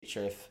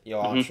future if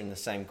you're answering the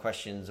same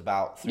questions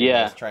about 3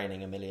 days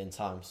training a million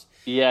times.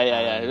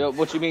 Yeah.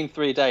 What do you mean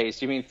 3 days?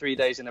 Do you mean 3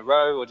 days in a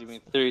row, or do you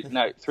mean 3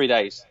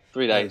 days?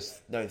 3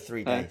 days. No,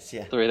 3 days.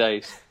 Yeah. 3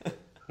 days.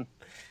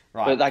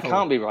 Right. But that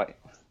can't be right.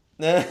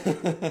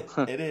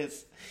 It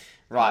is.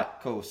 Right.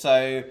 Cool.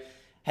 So,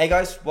 hey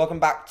guys, welcome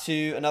back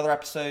to another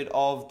episode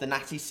of the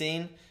Natty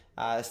Scene.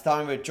 This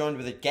time we're joined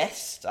with a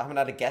guest. I haven't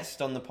had a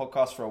guest on the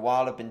podcast for a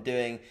while. I think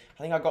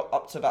I got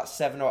up to about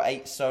 7 or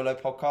 8 solo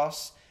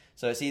podcasts.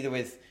 So it's either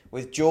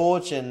with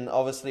George, and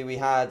obviously we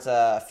had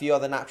a few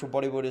other natural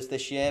bodybuilders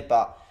this year,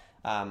 but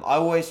I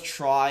always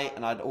try,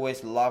 and I'd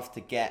always love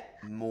to get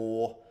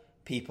more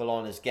people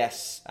on as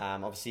guests.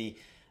 Obviously,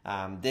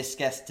 this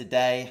guest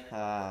today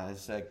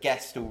is a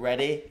guest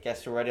already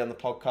on the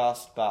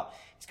podcast, but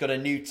he's got a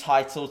new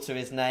title to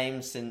his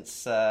name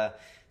since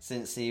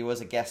he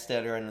was a guest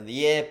earlier in the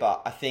year.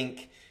 But I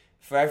think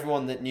for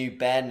everyone that knew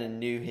Ben and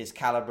knew his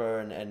caliber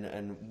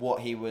and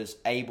what he was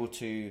able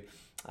to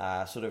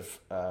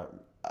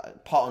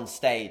put on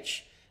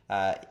stage,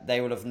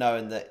 they would have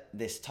known that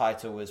this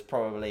title was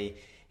probably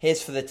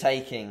his for the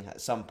taking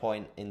at some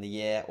point in the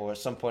year or at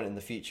some point in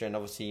the future. And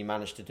obviously he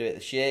managed to do it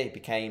this year. He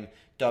became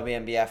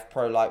WNBF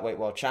Pro Lightweight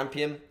World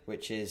Champion,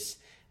 which is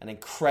an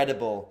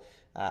incredible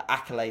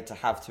accolade to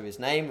have to his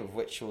name, of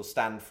which will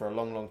stand for a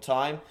long, long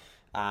time.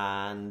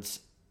 And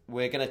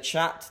we're going to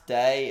chat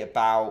today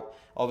about,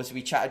 obviously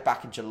we chatted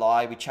back in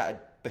July, we chatted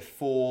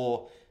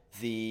before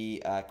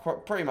the,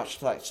 pretty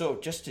much like sort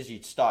of just as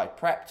you'd started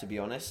prep, to be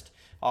honest,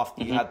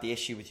 after you had the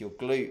issue with your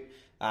glute,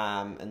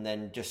 and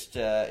then just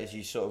as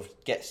you sort of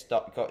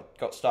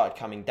got started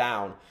coming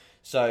down.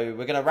 So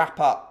we're going to wrap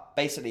up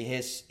basically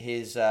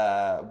his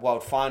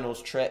World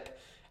Finals trip,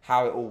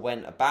 how it all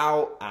went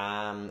about,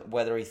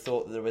 whether he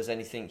thought that there was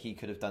anything he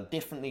could have done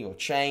differently or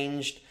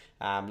changed,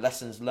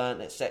 lessons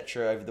learned,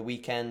 etc. over the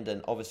weekend,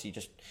 and obviously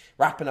just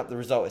wrapping up the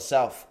result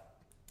itself.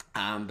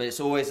 But it's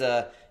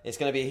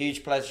going to be a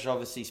huge pleasure to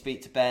obviously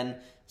speak to Ben,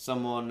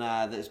 someone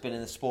that's been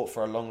in the sport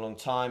for a long, long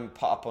time.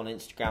 Put up on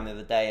Instagram the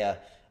other day a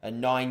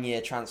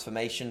 9-year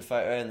transformation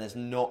photo, and there's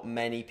not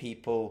many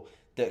people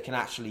that can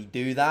actually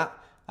do that,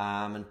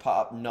 and put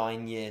up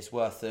 9 years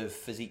worth of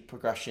physique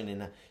progression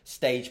in a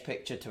stage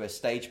picture to a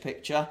stage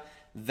picture.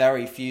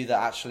 Very few that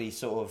actually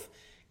sort of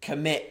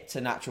commit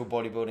to natural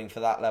bodybuilding for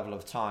that level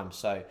of time.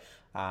 So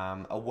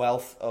a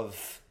wealth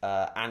of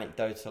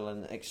anecdotal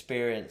and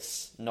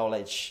experience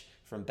knowledge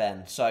from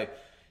Ben. So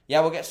yeah,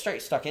 we'll get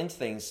straight stuck into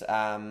things,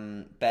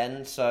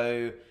 Ben.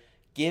 So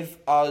give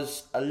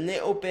us a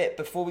little bit,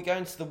 before we go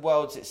into the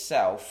Worlds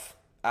itself,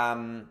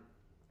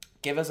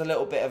 give us a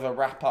little bit of a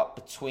wrap up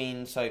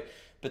between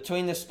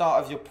the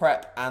start of your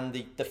prep and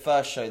the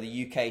first show,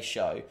 the UK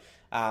show.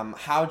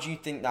 How do you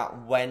think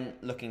that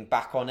went looking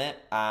back on it?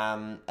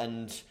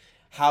 And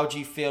how do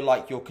you feel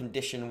like your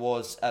condition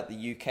was at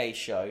the UK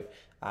show,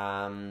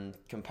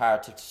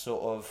 comparative to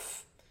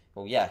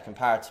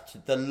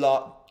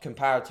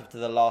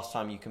the last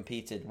time you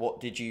competed? What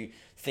did you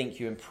think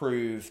you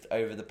improved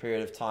over the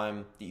period of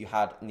time that you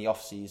had in the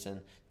off season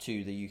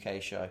to the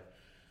UK show?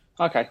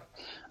 Okay.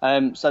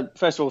 So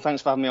first of all,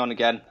 thanks for having me on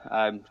again.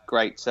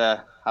 Great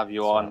to have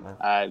you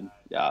on.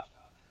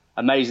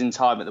 Amazing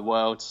time at the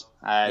Worlds.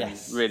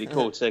 Yes. Really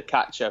cool to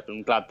catch up.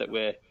 I'm glad that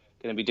we're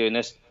going to be doing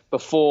this.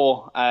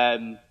 Before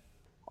I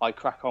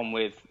crack on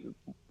with,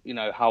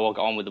 how I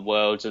got on with the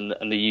Worlds and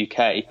the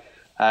UK,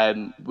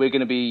 we're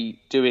going to be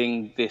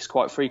doing this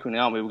quite frequently,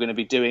 aren't we? We're going to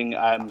be doing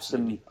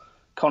some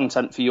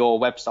content for your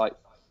website.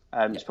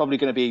 It's probably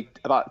going to be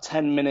about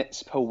 10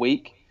 minutes per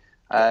week.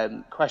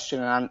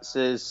 Question and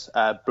answers,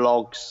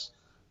 blogs.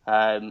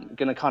 Going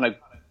to kind of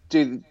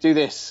do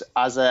this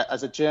as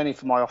a journey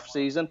for my off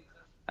season,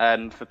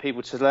 for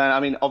people to learn. I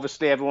mean,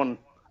 obviously everyone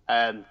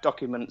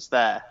documents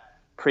their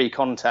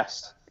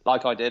pre-contest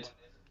like I did.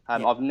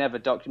 I've never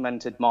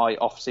documented my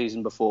off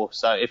season before,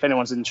 so if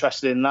anyone's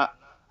interested in that,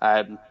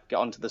 get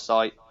onto the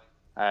site,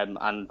 and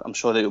I'm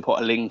sure that we'll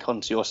put a link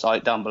onto your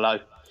site down below.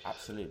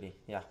 Absolutely,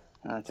 yeah.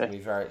 Okay. It's going to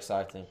be very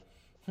exciting.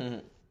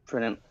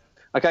 Brilliant.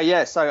 Okay,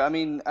 yeah. So I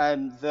mean,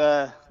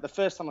 the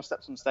first time I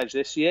stepped on stage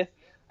this year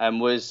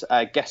was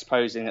guest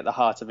posing at the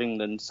Heart of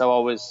England. So I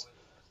was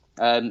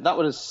that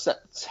was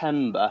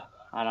September,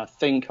 and I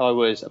think I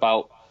was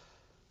about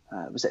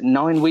was it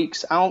 9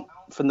 weeks out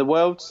from the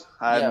Worlds?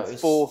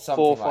 Four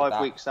or 5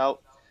 weeks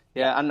out.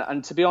 Yeah,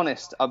 and to be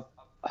honest, I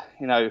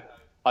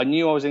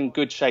knew I was in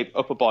good shape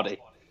upper body.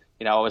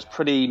 I was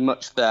pretty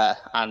much there,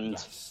 and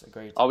yes,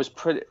 I was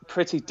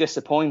pretty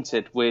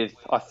disappointed with.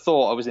 I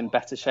thought I was in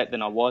better shape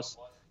than I was.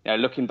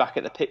 Looking back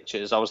at the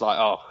pictures, I was like,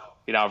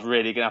 I'm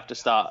really gonna have to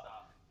start,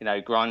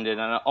 grinding.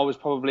 And I was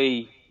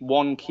probably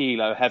 1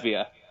 kilo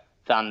heavier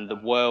than the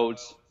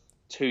Worlds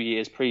 2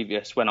 years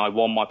previous when I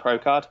won my pro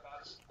card.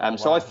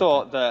 So I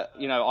thought that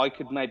I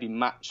could maybe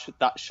match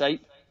that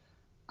shape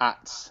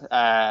at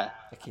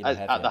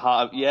the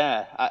heart.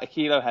 At a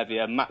kilo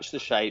heavier, match the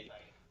shape,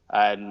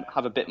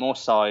 have a bit more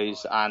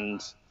size,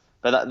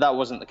 but that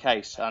wasn't the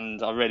case.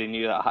 And I really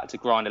knew that I had to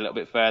grind a little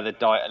bit further,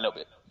 diet a little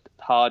bit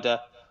harder,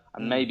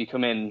 and maybe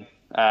come in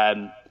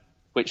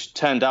which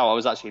turned out I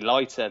was actually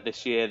lighter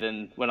this year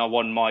than when I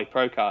won my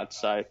pro card.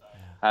 So,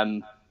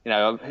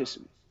 it's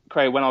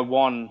crazy. When I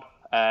won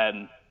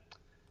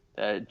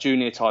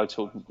junior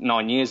title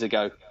 9 years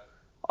ago,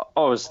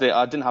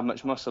 I didn't have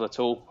much muscle at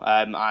all,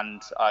 and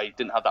I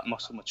didn't have that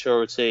muscle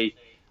maturity.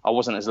 I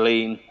wasn't as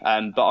lean,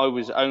 but I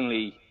was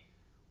only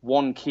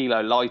 1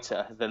 kilo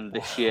lighter than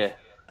this year.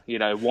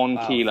 1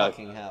 Wow, kilo.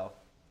 fucking hell.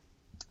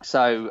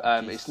 So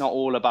it's not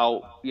all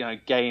about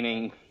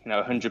gaining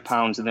 100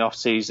 pounds in the off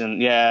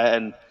season. Yeah,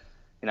 and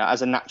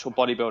as a natural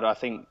bodybuilder, I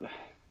think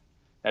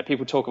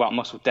people talk about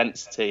muscle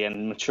density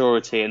and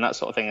maturity and that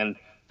sort of thing, and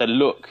the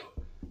look.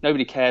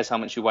 Nobody cares how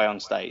much you weigh on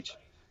stage.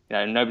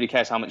 Nobody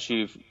cares how much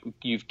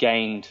you've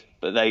gained,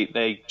 but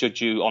they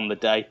judge you on the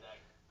day.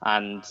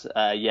 And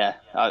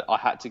I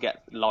had to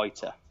get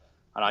lighter,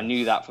 and I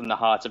knew that from the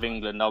Heart of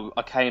England.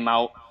 I came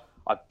out.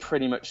 I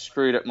pretty much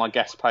screwed up my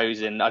guest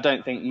posing. I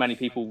don't think many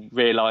people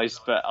realised,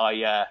 but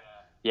I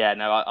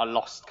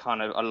lost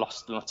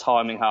my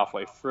timing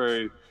halfway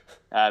through.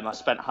 I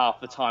spent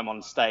half the time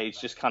on stage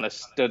just kind of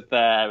stood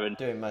there and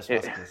doing most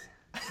muscles.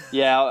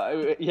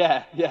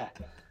 Yeah.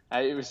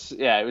 It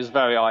was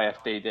very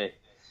IFBB.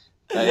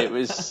 It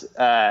was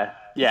I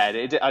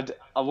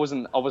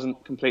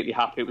wasn't completely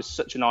happy. It was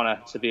such an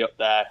honour to be up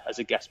there as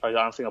a guest poser.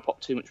 I don't think I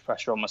put too much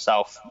pressure on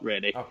myself,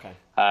 really. Okay.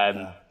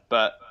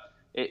 But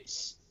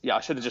I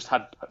should have just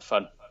had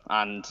fun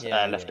and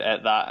left it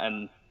at that.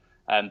 And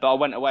but I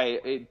went away.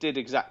 It did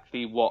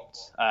exactly what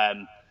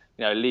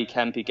Lee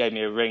Kempy gave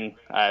me a ring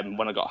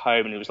when I got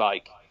home, and he was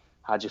like,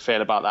 "How do you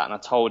feel about that?" And I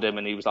told him,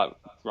 and he was like,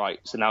 "Right,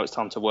 so now it's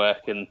time to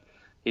work." And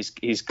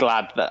he's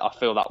glad that I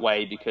feel that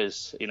way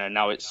because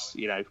now it's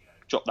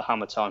drop the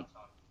hammer time.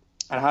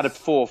 And I had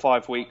 4 or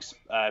 5 weeks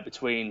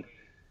between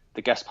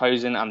the guest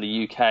posing and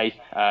the UK.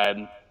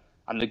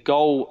 And the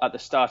goal at the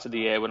start of the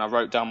year, when I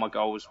wrote down my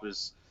goals,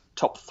 was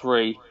top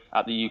 3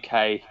 at the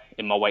UK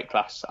in my weight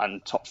class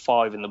and top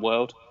 5 in the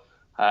world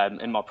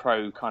in my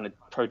pro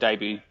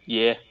debut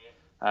year.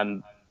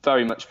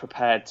 Very much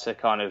prepared to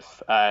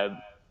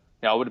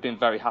I would have been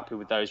very happy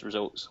with those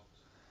results.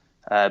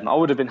 I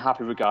would have been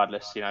happy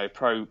regardless.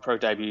 Pro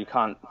debut, you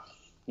can't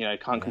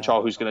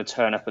control who's going to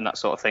turn up and that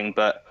sort of thing.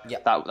 But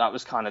that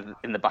was kind of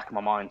in the back of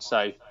my mind.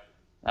 So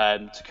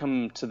to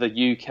come to the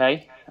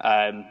UK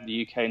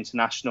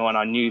International, and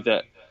I knew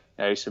that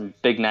some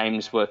big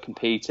names were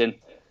competing.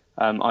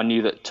 I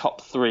knew that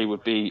top 3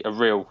 would be a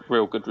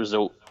real good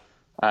result,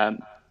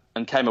 and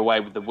came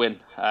away with the win.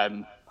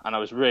 And I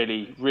was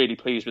really, really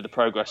pleased with the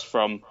progress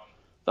from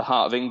the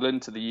Heart of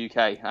England to the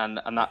UK, and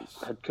that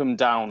had come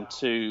down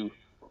to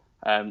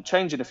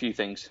changing a few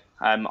things.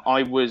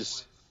 I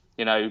was,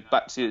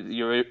 back to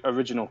your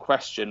original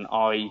question,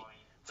 it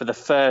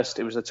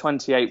was a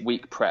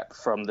 28-week prep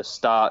from the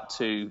start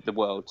to the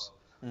Worlds.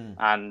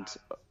 And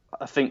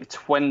I think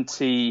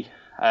 9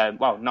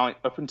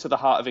 up into the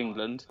Heart of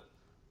England,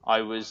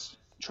 I was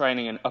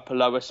training an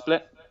upper-lower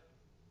split,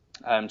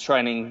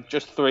 training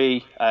just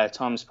 3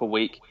 times per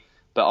week,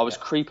 but I was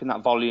creeping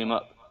that volume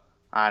up,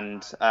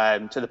 and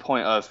to the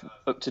point of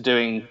up to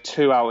doing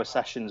 2-hour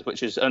sessions,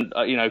 which is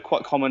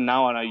quite common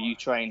now. I know you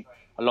train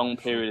a long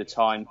period of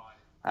time,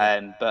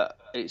 but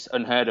it's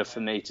unheard of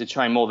for me to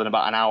train more than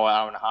about an hour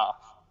and a half.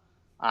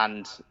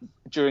 And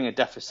during a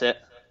deficit,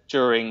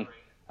 during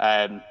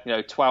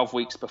 12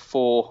 weeks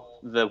before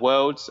the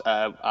Worlds,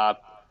 our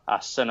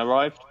son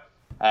arrived.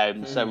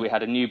 So we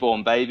had a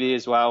newborn baby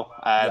as well.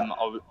 I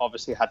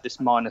obviously had this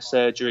minor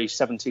surgery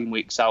 17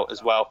 weeks out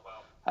as well,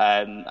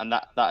 and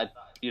that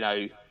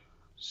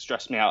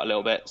stressed me out a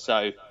little bit.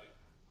 So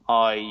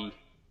I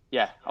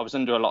was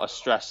under a lot of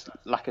stress,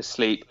 lack of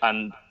sleep,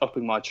 and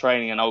upping my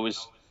training, and I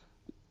was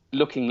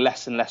looking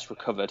less and less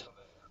recovered.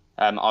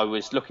 I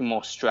was looking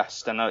more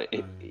stressed, and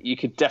you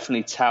could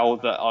definitely tell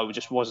that I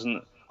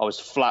was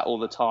flat all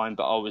the time,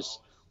 but I was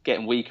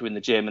getting weaker in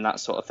the gym and that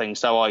sort of thing.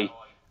 So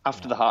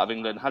after the Heart of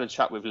England, had a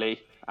chat with Lee,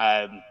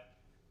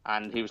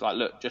 and he was like,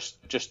 "Look,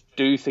 just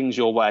do things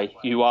your way.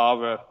 You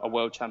are a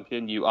world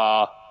champion. You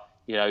are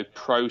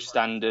pro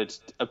standard,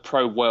 a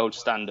pro world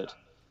standard.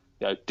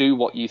 Do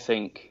what you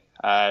think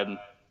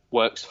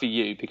works for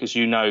you, because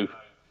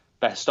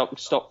best.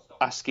 Stop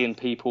asking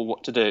people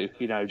what to do.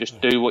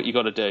 Just do what you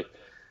got to do."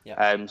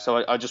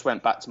 So I just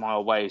went back to my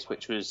old ways,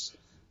 which was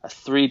a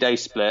 3-day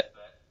split,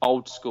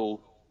 old school,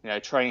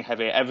 training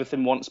heavy,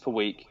 everything once per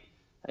week,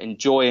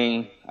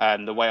 enjoying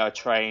the way I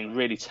train,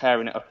 really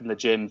tearing it up in the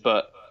gym,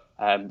 but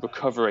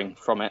recovering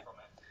from it.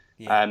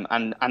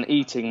 And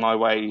eating my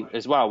way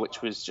as well,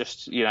 which was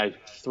just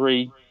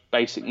 3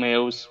 basic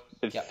meals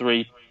with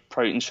 3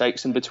 protein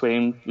shakes in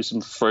between with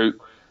some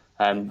fruit,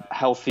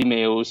 healthy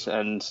meals,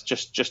 and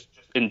just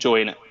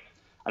enjoying it.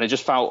 And it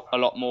just felt a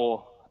lot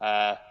more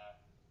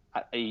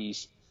at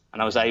ease,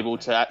 and I was able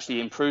to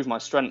actually improve my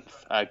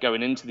strength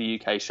going into the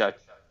UK show,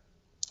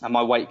 and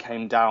my weight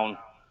came down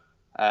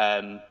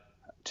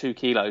 2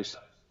 kilos.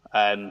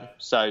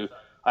 So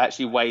I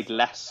actually weighed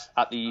less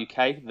at the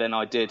UK than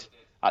I did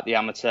at the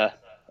amateur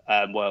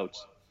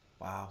Worlds.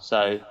 Wow.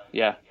 So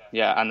yeah,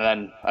 and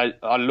then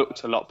I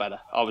looked a lot better.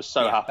 I was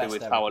so happy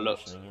with how I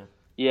looked.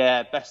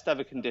 Yeah, best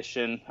ever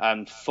condition,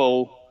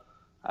 full.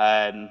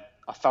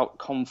 I felt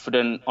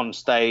confident on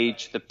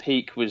stage. The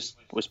peak was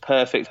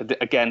perfect.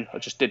 Again, I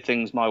just did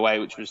things my way,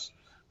 which was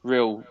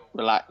real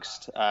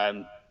relaxed.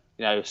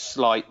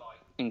 Slight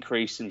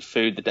increase in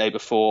food the day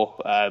before,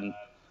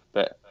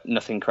 but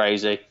nothing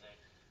crazy.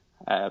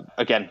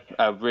 Again,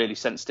 really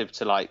sensitive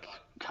to like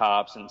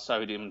carbs and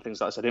sodium and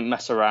things like that. So I didn't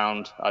mess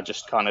around. I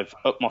just kind of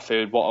upped my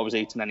food, what I was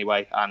eating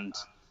anyway, and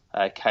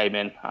came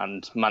in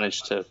and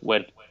managed to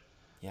win.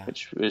 Yeah.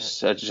 Which was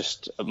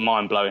just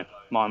mind blowing,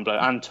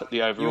 and took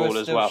the overall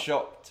as well. You were still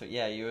shocked.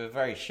 Yeah, you were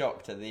very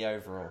shocked at the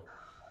overall.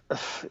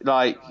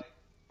 Like,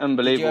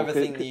 unbelievable. Did you ever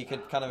think that you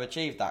could kind of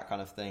achieve that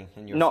kind of thing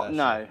in your first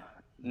year?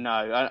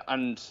 No,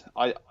 and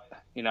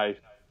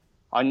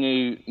I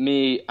knew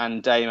me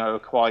and Damo were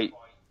quite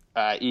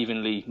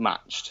evenly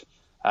matched.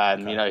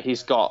 Okay.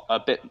 He's got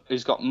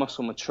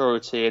muscle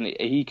maturity, and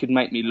he could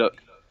make me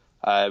look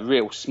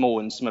real small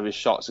in some of his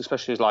shots,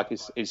 especially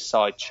his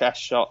side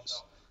chest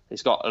shots.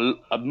 He's got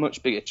a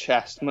much bigger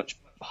chest, much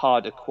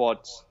harder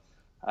quads.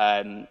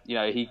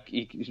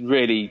 He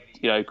really,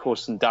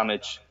 caused some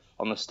damage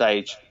on the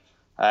stage.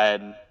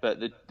 But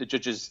the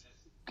judges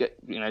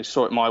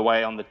saw it my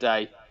way on the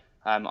day.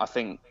 I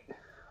think,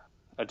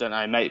 I don't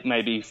know,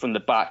 maybe from the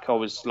back I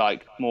was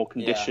like more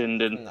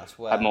conditioned and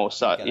had more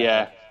sight.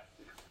 Yeah.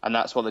 And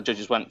that's what the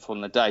judges went for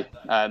on the day.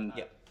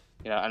 Yep.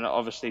 And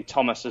obviously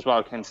Thomas as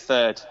well came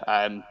third.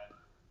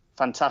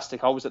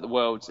 Fantastic. I was at the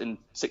Worlds in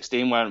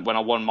 2016 when I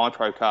won my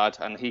pro card,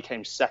 and he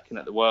came second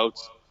at the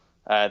Worlds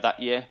that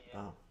year.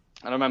 Wow.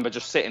 And I remember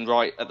just sitting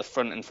right at the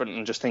front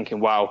and just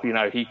thinking, wow,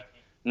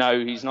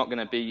 he's not going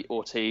to beat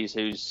Ortiz,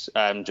 who's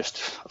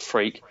just a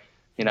freak,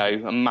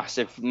 a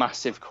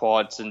massive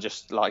quads and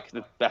just like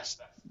the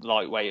best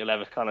lightweight you'll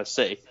ever kind of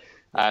see.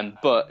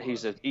 But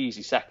he's an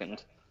easy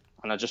second,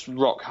 and I just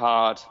rock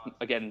hard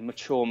again,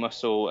 mature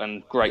muscle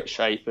and great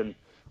shape, and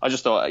I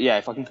just thought,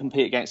 if I can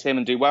compete against him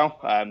and do well,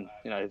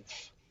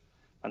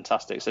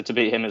 fantastic. So to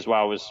beat him as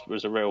well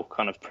was a real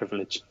kind of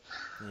privilege.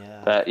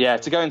 Yeah.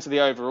 But to go into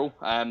the overall,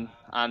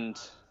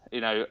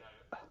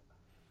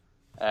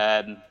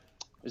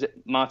 is it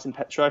Martin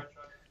Petro?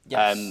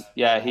 Yes.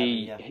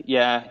 He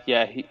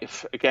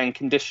again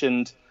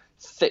conditioned,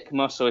 thick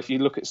muscle. If you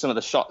look at some of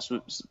the shots,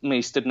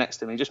 me stood next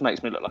to him, he just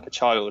makes me look like a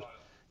child.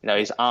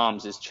 His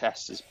arms, his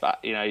chest, his back.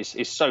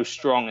 He's so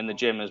strong in the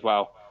gym as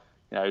well.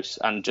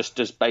 And just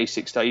does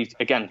basic stuff. He,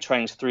 again,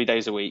 trains 3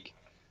 days a week.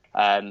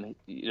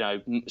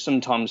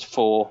 Sometimes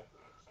 4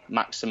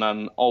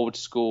 maximum, old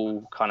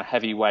school, kind of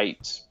heavy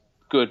weights,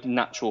 good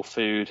natural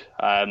food,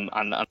 and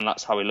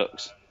that's how he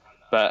looks.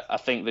 But I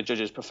think the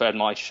judges preferred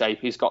my shape.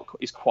 He's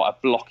quite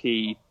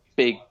a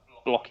big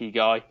blocky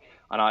guy,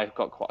 and I've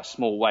got quite a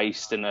small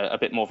waist and a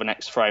bit more of an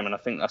X frame, and I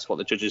think that's what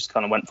the judges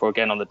kind of went for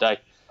again on the day.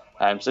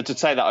 So to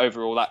say that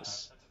overall,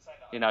 that's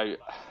a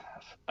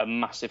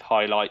massive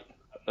highlight.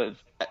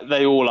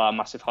 They all are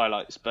massive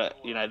highlights, but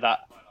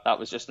that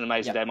was just an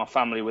amazing day. My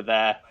family were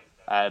there.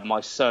 My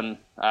son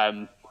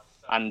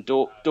and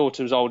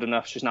daughter was old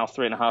enough. She's now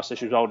 3.5, so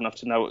she was old enough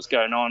to know what's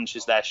going on.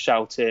 She's there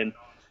shouting,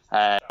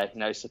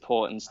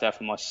 support and stuff.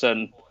 And my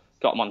son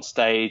got him on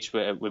stage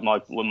with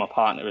my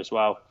partner as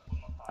well,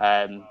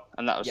 and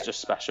that was just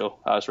special.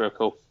 That was real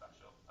cool.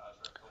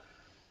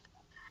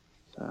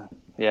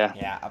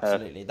 Yeah,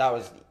 absolutely. That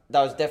was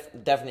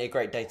definitely a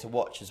great day to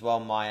watch as well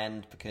on my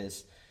end,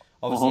 because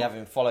obviously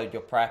having followed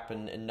your prep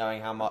and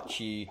knowing how much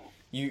you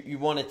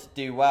wanted to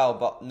do well,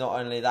 but not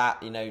only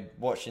that,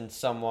 watching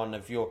someone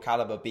of your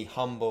caliber be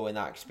humble in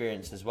that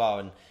experience as well,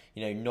 and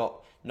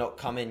not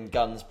come in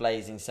guns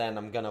blazing saying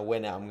I'm gonna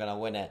win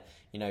it.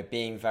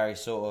 Being very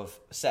sort of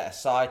set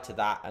aside to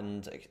that,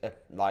 and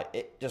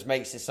it just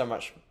makes it so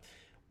much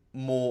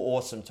more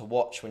awesome to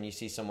watch when you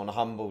see someone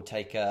humble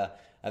take a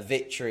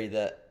victory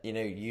that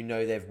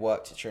they've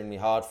worked extremely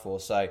hard for.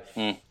 So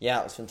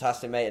yeah, it was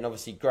fantastic, mate, and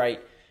obviously great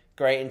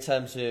in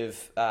terms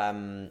of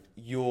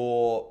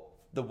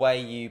the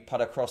way you put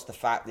across the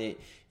fact that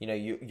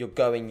you're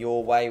going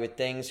your way with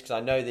things, because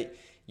I know that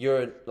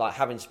you're like,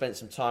 having spent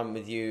some time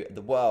with you at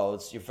the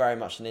Worlds, you're very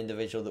much an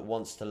individual that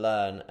wants to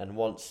learn and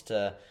wants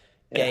to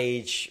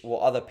gauge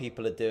what other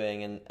people are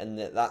doing, and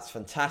that's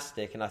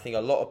fantastic, and I think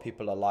a lot of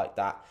people are like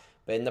that.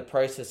 But in the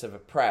process of a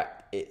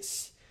prep,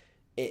 it's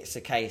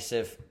a case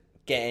of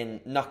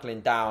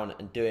knuckling down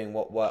and doing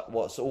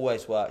what's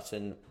always worked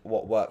and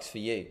what works for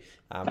you,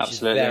 which is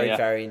very,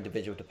 very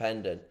individual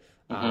dependent.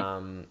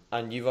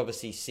 And you've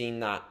obviously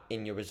seen that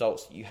in your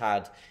results that you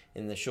had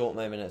in the short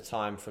moment of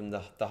time from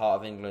the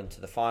Heart of England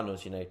to the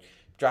finals.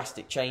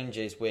 Drastic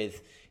changes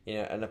with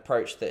an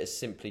approach that has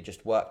simply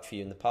just worked for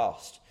you in the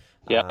past.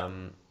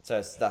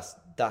 So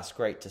that's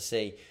great to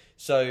see.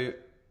 So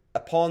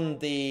upon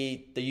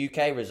the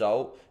UK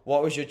result,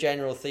 what was your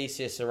general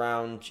thesis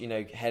around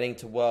heading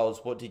to Worlds?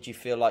 What did you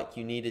feel like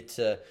you needed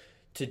to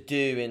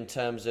do in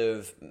terms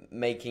of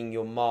making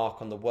your mark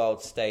on the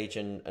world stage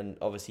and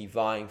obviously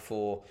vying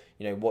for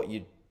what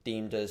you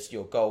deemed as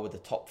your goal with the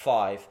top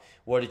 5?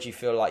 What did you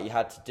feel like you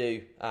had to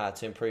do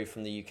to improve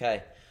from the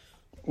UK?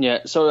 Yeah,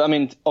 so I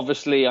mean,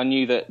 obviously, I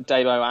knew that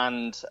Dabo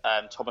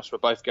and Thomas were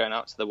both going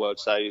out to the World,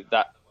 so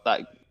that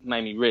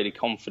made me really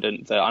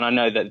confident that, and I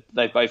know that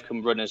they've both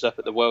come runners up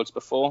at the Worlds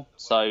before,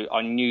 so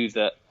I knew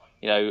that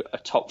a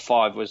top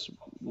five was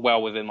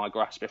well within my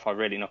grasp if I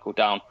really knuckled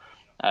down.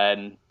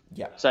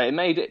 Yeah. So it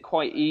made it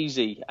quite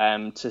easy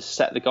to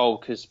set the goal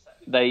because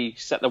they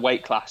set the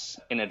weight class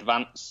in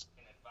advance.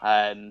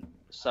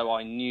 So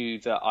I knew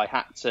that I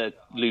had to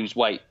lose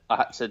weight. I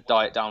had to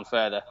diet down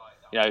further.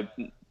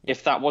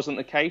 If that wasn't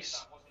the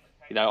case,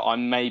 I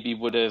maybe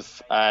would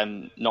have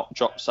not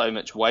dropped so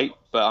much weight,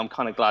 but I'm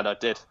kind of glad I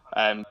did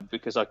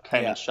because I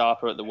came in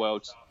sharper at the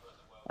Worlds.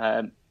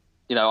 I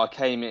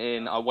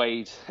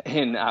weighed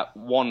in at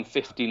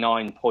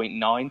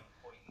 159.9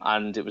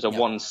 and it was a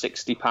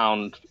 160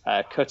 pound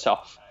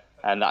cutoff.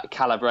 And that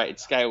calibrated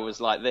scale was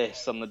like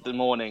this on the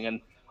morning.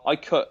 And I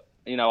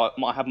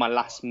had my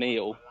last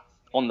meal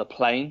on the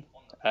plane,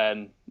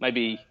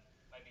 maybe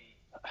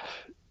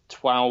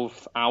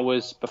 12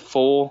 hours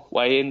before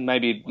weigh-in,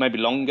 maybe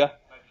longer.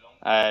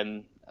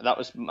 That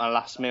was my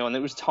last meal, and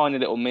it was tiny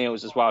little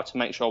meals as well to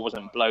make sure I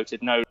wasn't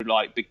bloated. No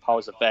like big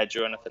piles of veg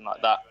or anything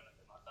like that.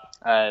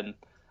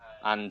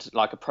 And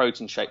like a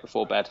protein shake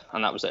before bed,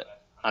 and that was it.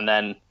 And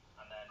then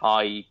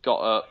I got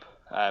up,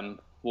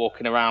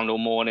 walking around all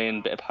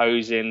morning, bit of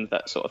posing,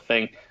 that sort of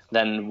thing.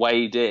 Then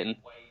weighed in,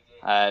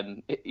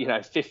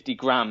 50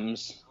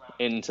 grams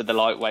into the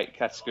lightweight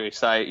category.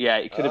 So yeah,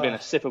 it could have been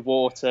a sip of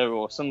water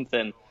or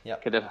something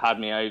could have had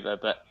me over.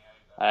 But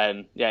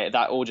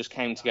that all just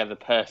came together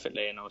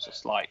perfectly, and I was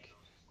just like,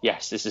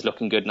 yes, this is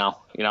looking good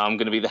now. I'm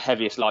going to be the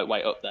heaviest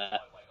lightweight up there,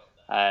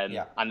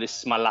 and this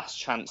is my last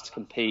chance to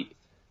compete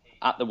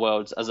at the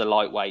Worlds as a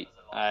lightweight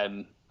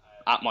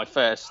at my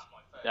first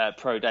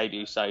pro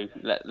debut. So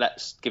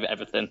let's give it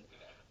everything.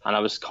 And I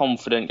was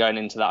confident going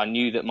into that. I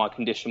knew that my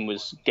condition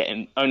was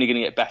only going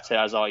to get better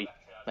as I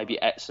maybe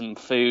ate some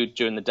food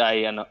during the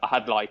day. And I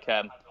had like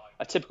a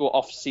typical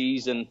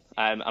off-season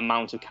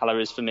amount of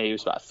calories for me. It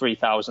was about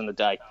 3,000 a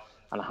day.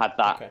 And I had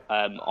that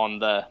on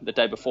the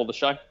day before the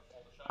show.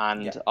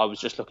 And I was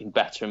just looking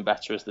better and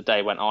better as the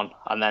day went on.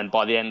 And then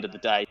by the end of the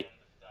day,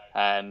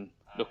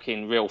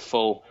 looking real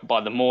full.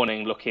 By the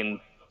morning, looking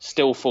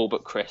still full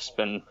but crisp.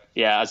 And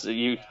yeah, as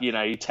you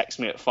text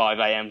me at 5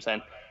 a.m.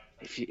 saying,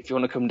 if you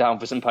want to come down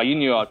for some pose, you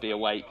knew I'd be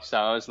awake. So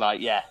I was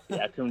like, yeah,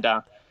 come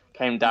down.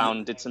 Came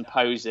down, did some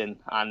posing,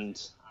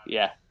 and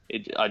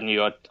I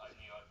knew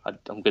I'm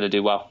going to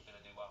do well.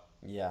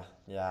 Yeah.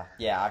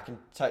 I can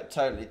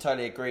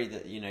totally agree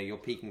that your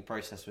peaking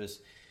process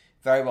was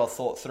very well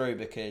thought through,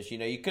 because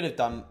you could have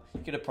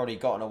probably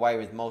gotten away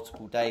with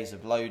multiple days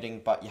of loading,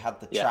 but you had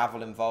the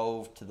travel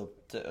involved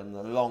on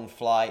the long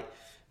flight,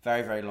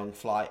 very very long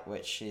flight,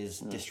 which is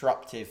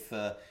disruptive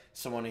for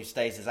someone who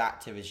stays as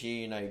active as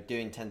you.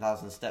 Doing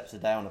 10,000 steps a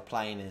day on a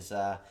plane is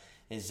a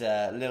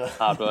little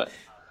hard work.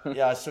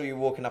 Yeah, I saw you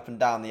walking up and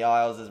down the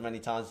aisles as many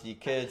times as you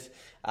could.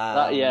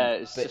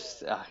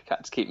 Just I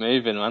got to keep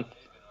moving, man.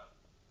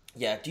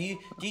 Yeah, do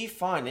you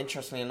find,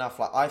 interestingly enough,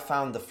 like I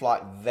found the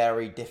flight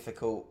very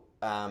difficult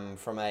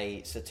from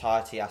a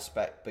satiety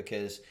aspect,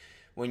 because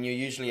when you're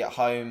usually at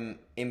home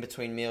in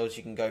between meals,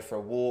 you can go for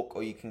a walk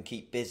or you can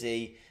keep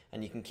busy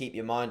and you can keep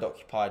your mind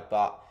occupied.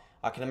 But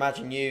I can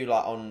imagine you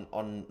like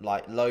on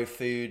like low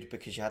food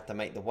because you had to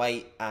make the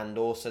weight, and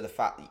also the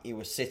fact that you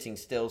were sitting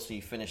still, so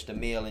you finished a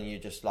meal and you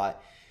just like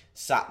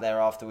sat there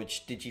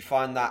afterwards. Did you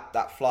find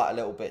that flight a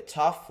little bit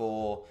tough,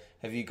 or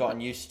have you gotten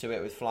used to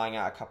it with flying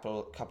out a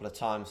couple of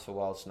times for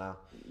Worlds now?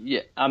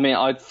 Yeah, I mean,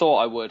 I thought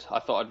I would. I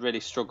thought I'd really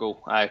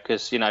struggle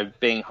because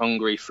being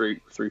hungry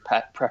through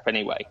prep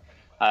anyway.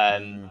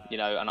 And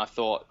I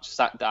thought,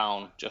 sat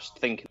down just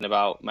thinking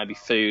about maybe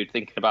food,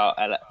 thinking about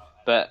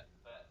but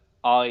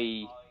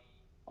I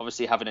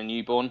obviously having a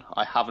newborn,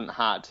 I haven't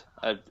had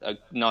a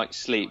night's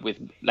sleep with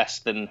less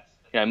than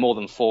more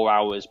than 4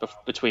 hours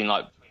between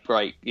like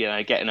break,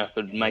 getting up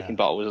and making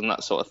bottles and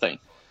that sort of thing.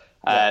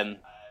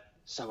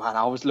 So man,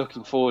 I was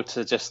looking forward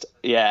to just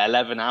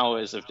 11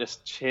 hours of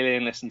just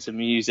chilling, listening to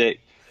music,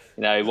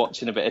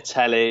 watching a bit of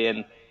telly,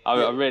 and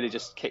I really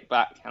just kicked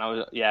back,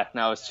 and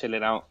now I was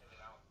chilling out.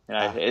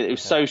 It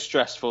was so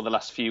stressful the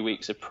last few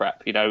weeks of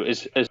prep.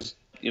 As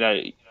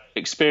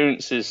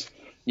experiences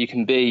you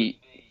can be,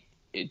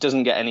 it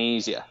doesn't get any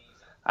easier.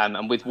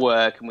 And with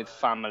work and with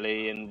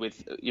family and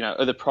with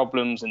other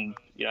problems and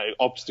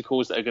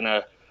obstacles that are going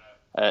to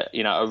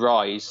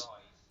arise.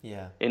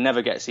 Yeah, it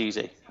never gets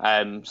easy.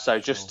 So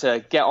just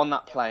to get on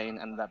that plane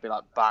and that'd be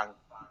like bang,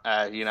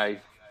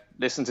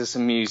 listen to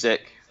some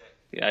music,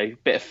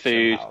 bit of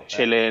food,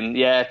 chilling,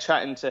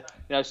 chatting to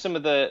some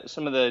of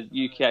the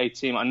UK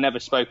team I'd never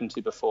spoken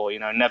to before,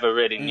 never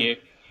really knew.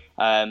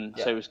 So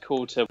it was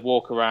cool to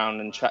walk around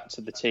and chat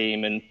to the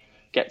team and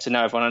get to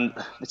know everyone.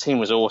 And the team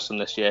was awesome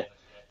this year.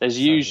 There's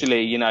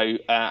usually,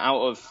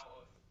 out of,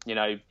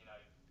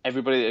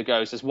 everybody that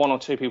goes, there's one or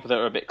two people that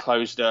are a bit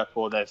closed up,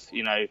 or they've,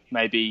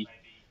 maybe,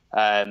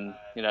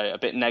 a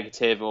bit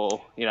negative,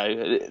 or,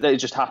 it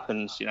just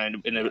happens,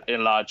 in a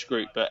large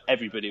group. But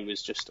everybody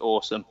was just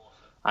awesome.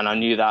 And I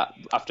knew that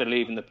after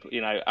leaving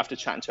after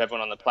chatting to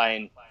everyone on the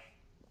plane,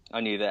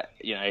 I knew that,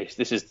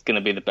 this is going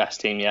to be the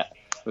best team yet.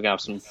 We're going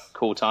to have some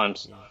cool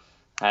times.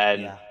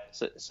 Yeah.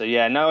 So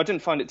yeah, no, I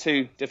didn't find it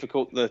too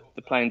difficult, the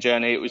plane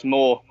journey. It was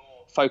more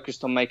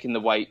focused on making the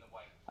weight.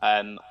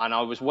 And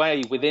I was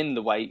way within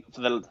the weight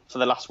for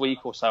the last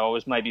week or so. I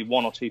was maybe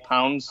 1 or 2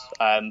 pounds.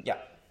 I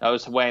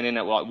was weighing in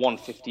at like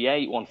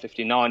 158,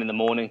 159 in the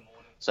morning.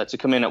 So to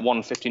come in at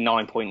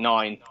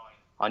 159.9,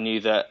 I knew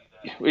that,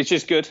 which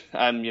is good.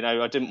 I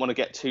didn't want to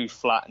get too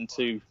flat and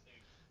too,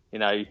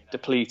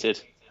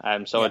 depleted. I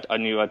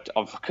knew I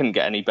couldn't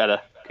get any better,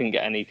 couldn't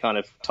get any kind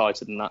of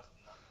tighter than that.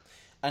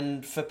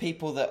 And for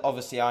people that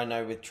obviously I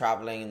know with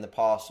travelling in the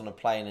past on a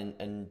plane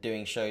and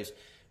doing shows,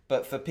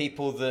 but for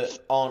people that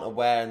aren't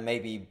aware and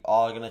maybe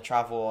are going to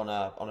travel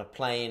on a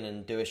plane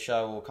and do a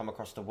show or come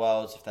across the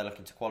worlds if they're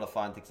looking to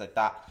qualify and things like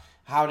that,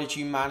 how did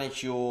you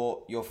manage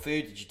your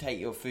food? Did you take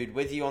your food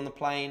with you on the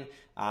plane?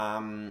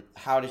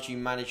 How did you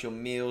manage your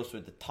meals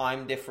with the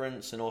time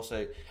difference? And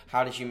also,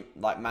 how did you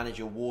manage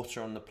your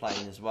water on the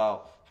plane as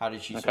well? How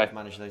did you sort of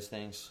manage those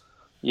things?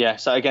 Yeah,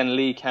 so again,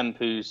 Lee Kemp,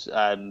 who's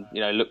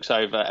looks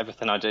over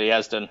everything I do, he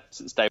has done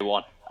since day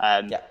one.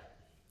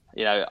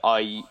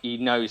 He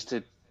knows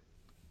to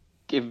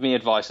give me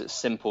advice that's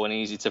simple and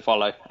easy to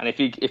follow. And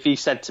if he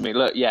said to me,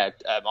 look, I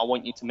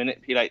want you to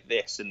manipulate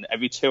this, and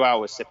every 2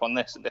 hours sip on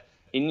this,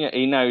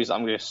 he knows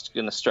I'm just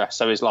going to stress.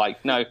 So he's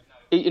like, no,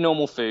 eat your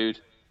normal food.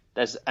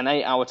 There's an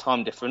 8-hour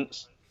time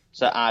difference,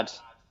 so add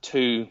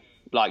 2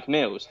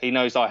 meals. He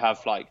knows I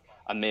have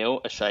a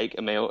meal, a shake,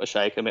 a meal, a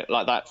shake, a meal,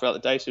 like that throughout the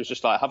day. So it was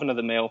just like, have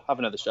another meal, have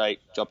another shake,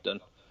 job done.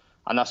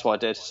 And that's what I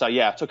did. So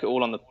yeah, I took it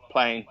all on the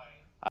plane.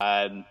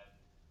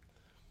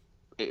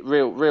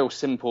 Real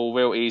simple,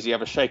 real easy.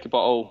 Have a shaker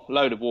bottle,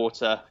 load of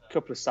water, a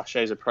couple of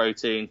sachets of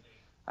protein,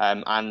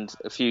 and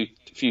a few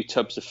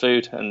tubs of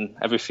food. And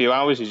every few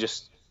hours, you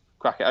just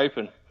crack it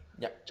open.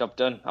 Yep. Job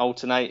done.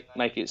 Alternate,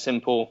 make it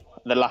simple.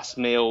 The last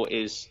meal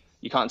is,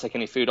 you can't take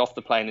any food off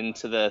the plane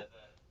into the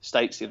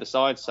States the other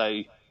side.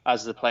 So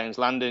as the plane's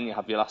landing, you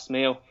have your last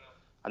meal.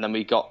 And then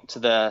we got to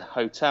the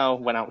hotel,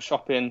 went out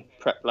shopping,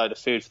 prepped a load of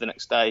food for the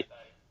next day.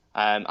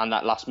 And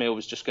that last meal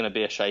was just going to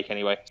be a shake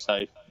anyway.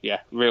 So,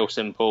 yeah, real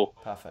simple.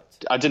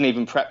 Perfect. I didn't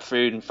even prep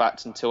food, in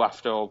fact, until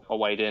after I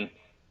weighed in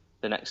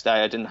the next day.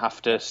 I didn't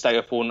have to stay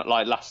up all night.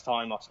 Like last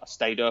time, I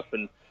stayed up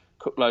and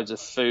cooked loads of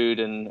food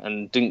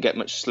and didn't get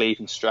much sleep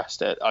and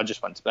stressed it. I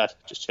just went to bed,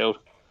 just chilled.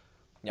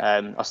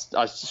 Yeah.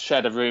 I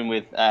shared a room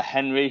with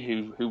Henry,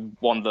 who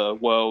won the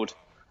world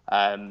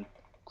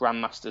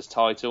Grandmaster's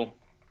title.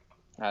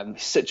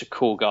 He's such a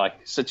cool guy,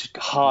 such a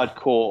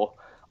hardcore,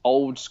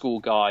 old school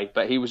guy,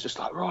 but he was just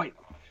like, right,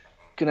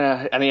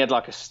 and he had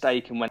a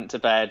steak and went to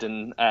bed,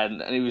 and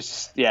he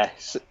was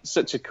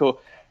such a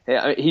cool.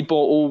 He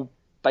bought all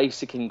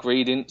basic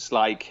ingredients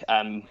loads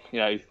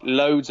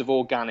of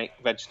organic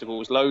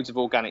vegetables, loads of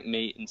organic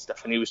meat and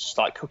stuff, and he was just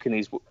cooking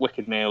these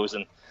wicked meals,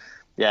 and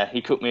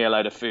he cooked me a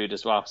load of food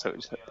as well, so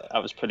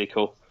that was pretty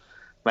cool.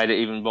 Made it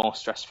even more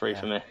stress free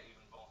for me.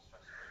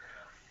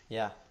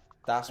 Yeah.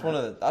 That's one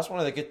of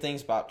the good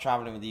things about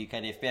traveling with the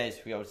UKDFBA is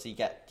we obviously you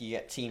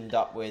get teamed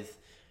up with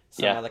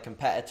some other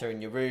competitor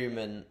in your room,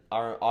 and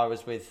I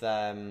was with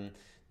the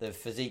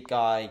physique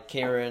guy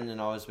Kieran, and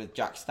I was with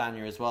Jack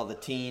Stanier as well, the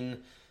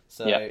teen.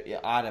 So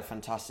I had a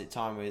fantastic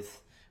time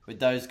with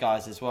those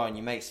guys as well, and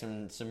you make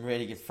some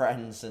really good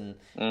friends, and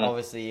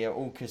obviously you're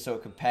all sort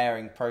of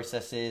comparing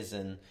processes,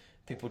 and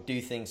people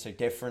do things so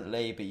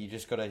differently, but you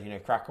just got to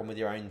crack on with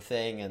your own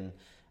thing, and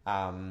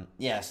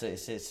so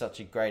it's such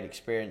a great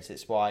experience.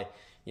 It's why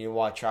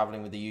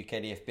traveling with the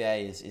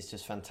UKDFBA is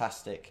just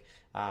fantastic.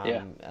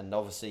 And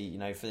obviously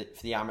for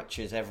the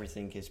amateurs,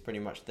 everything is pretty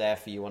much there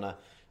for you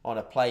on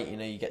a plate.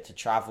 You get to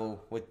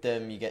travel with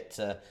them, you get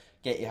to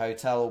get your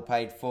hotel all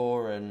paid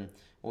for, and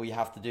all you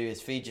have to do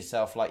is feed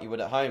yourself like you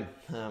would at home.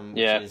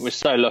 We're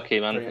so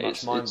lucky, man.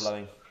 It's mind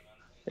blowing.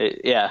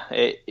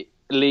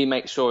 Lee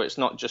makes sure it's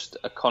not just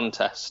a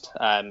contest.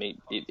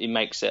 He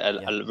makes it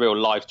a real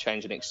life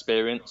changing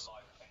experience.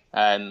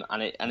 And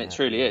it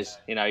truly is.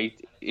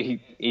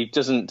 He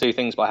doesn't do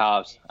things by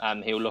halves.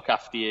 He'll look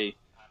after you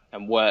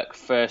and work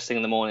first thing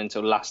in the morning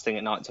till last thing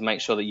at night to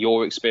make sure that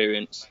your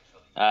experience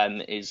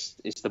is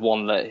the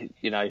one that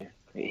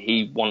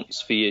he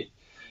wants for you.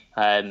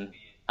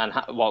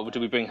 What did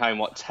we bring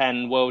home?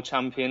 10 world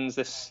champions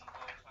this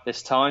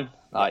time?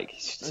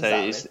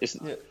 It's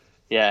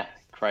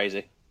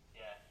crazy.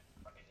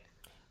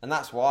 And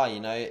that's why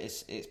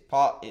it's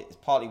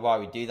partly why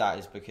we do that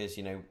is because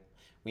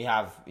we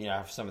have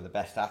some of the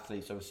best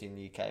athletes obviously in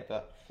the UK,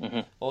 but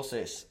also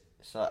it's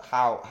like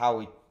how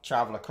we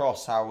travel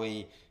across, how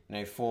we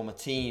form a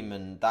team,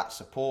 and that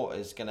support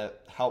is going to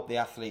help the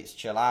athletes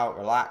chill out,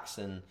 relax,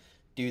 and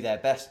do their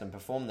best and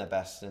perform their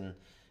best. And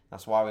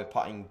that's why we're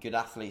putting good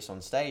athletes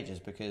on stages,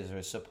 because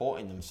we're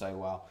supporting them so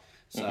well.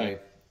 So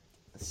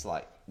it's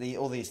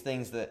all these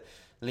things that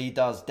Lee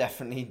does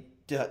definitely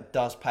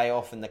does pay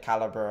off in the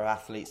caliber of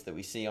athletes that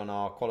we see on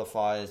our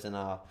qualifiers and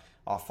our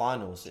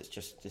finals. It's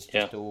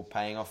just all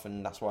paying off,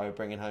 and that's why we're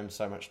bringing home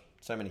so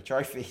many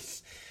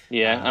trophies.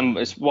 Yeah, and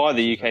it's why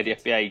the UK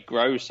DFBA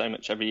grows so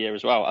much every year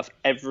as well.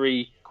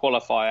 Every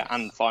qualifier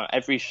and final,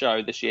 every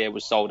show this year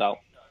was sold out.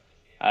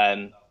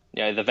 The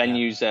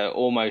venues are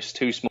almost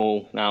too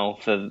small now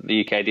for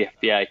the UK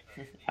DFBA.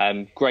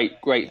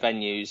 Great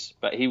venues,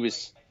 but he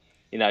was,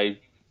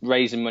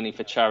 raising money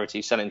for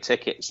charity, selling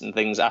tickets and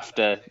things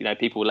after,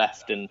 people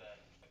left, and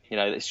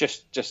it's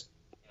just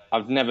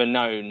I've never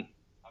known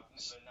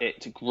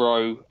it to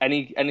grow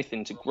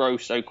anything to grow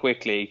so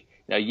quickly,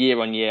 year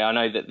on year. I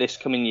know that this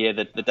coming year,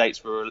 the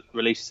dates were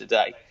released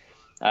today.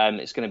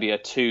 It's going to be a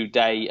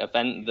 2-day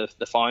event,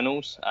 the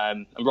finals,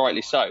 and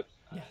rightly so.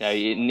 Yes.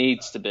 It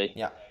needs to be.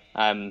 Yeah.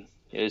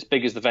 As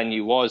big as the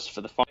venue was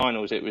for the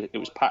finals, it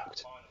was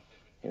packed.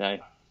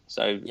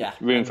 So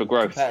room for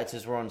growth.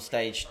 Competitors were on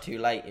stage too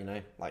late.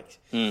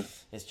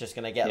 It's just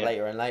going to get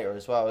later and later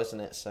as well, isn't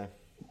it? So.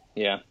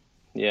 Yeah.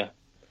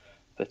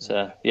 But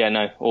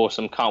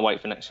awesome. Can't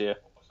wait for next year.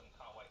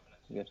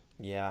 Good.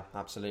 Yeah,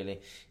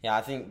 absolutely. Yeah,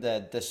 I think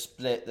the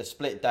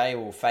split day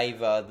will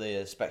favour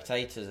the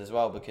spectators as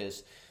well,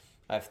 because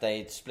if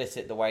they'd split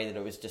it the way that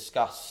it was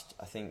discussed,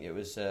 I think it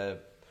was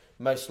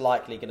most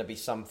likely going to be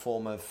some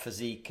form of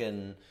physique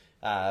and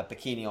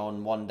bikini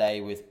on one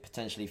day with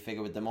potentially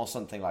figure with them or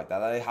something like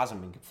that. It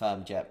hasn't been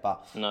confirmed yet,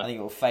 but no. I think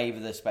it will favour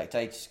the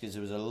spectators, because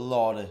there's a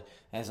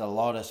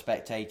lot of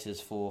spectators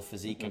for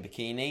physique and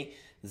bikini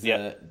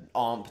that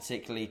aren't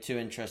particularly too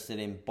interested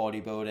in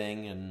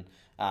bodybuilding and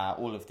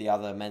all of the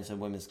other men's and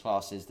women's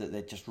classes, that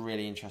they're just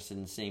really interested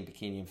in seeing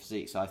bikini and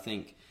physique. So I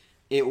think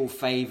it will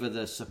favour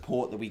the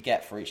support that we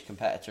get for each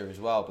competitor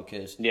as well,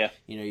 because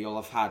you'll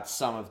have had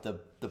some of the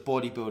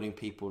bodybuilding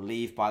people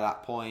leave by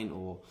that point,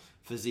 or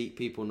physique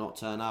people not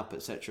turn up,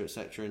 etc.,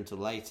 until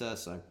later.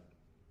 So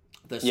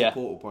the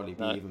support will probably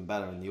be even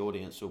better, and the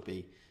audience will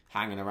be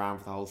hanging around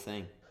for the whole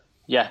thing.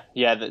 Yeah,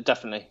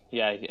 definitely.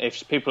 Yeah,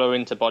 if people are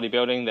into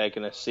bodybuilding, they're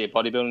going to see a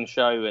bodybuilding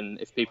show, and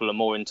if people are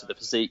more into the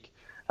physique,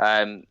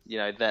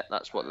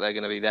 that's what they're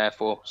going to be there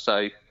for.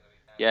 So,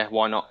 yeah,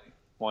 why not?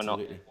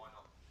 Absolutely.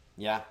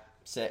 Yeah,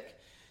 sick.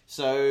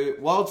 So,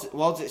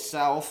 Worlds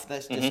itself,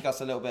 let's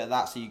discuss a little bit of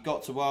that. So, you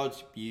got to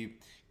Worlds, you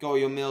got all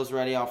your meals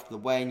ready after the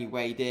weigh-in, you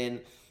weighed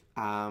in.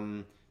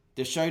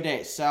 The show day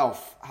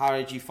itself, how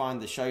did you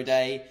find the show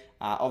day?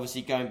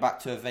 Obviously, going back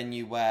to a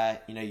venue where,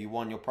 you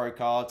won your pro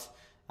card.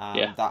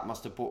 That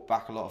must have brought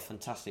back a lot of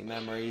fantastic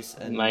memories.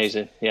 And,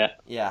 amazing, yeah.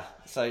 Yeah.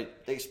 So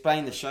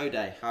explain the show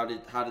day. How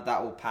did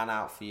that all pan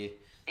out for you?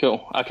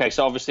 Cool. Okay,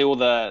 so obviously all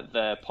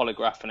the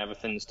polygraph and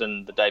everything's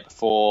done the day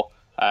before.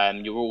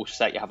 You're all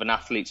set. You have an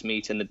athletes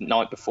meeting the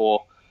night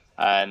before,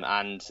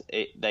 and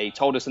they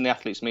told us in the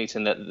athletes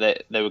meeting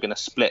that they were going to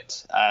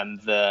split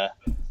the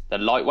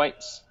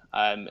lightweights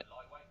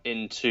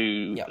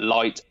into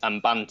light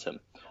and bantam.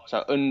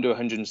 So under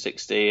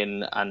 160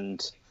 and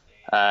under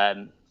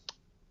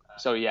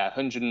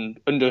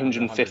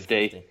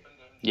 150,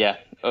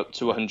 up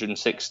to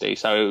 160.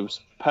 So it was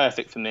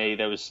perfect for me.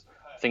 There was,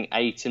 I think,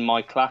 8 in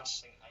my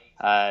class,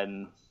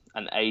 and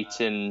 8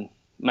 in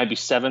maybe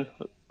 7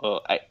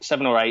 or 8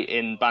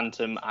 in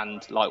bantam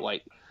and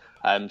lightweight.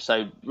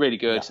 So really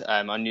good.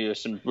 I knew there were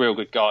some real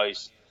good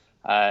guys,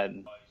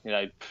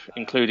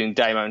 including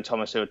Damo and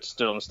Thomas, who had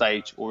stood on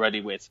stage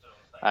already with,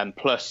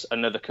 plus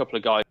another couple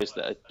of guys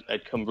that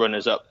had come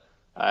runners up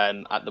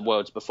at the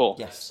Worlds before.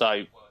 Yes.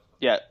 So.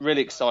 Yeah,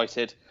 really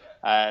excited.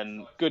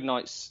 Good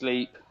night's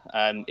sleep,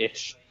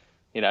 ish,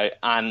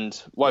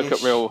 and woke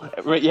up real.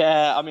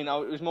 Yeah, I mean,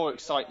 it was more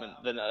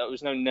excitement than there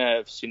was no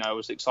nerves. I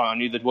was excited. I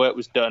knew the work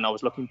was done. I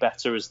was looking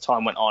better as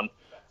time went on.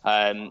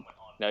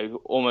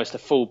 Almost a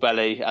full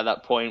belly at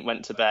that point.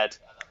 Went to bed,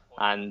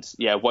 and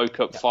woke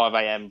up 5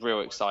 a.m.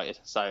 real excited.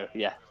 So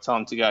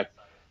time to go.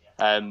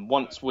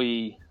 Once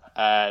we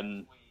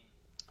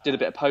did a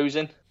bit of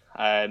posing,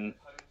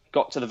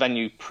 got to the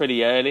venue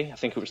pretty early. I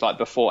think it was like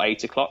before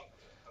 8 o'clock.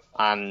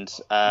 And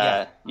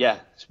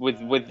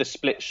with the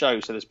split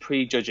show, so there's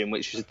pre-judging,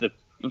 which is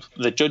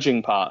the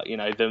judging part.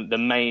 The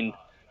main,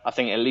 I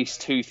think at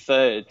least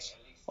 2/3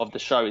 of the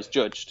show is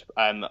judged.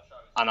 And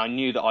I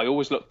knew that I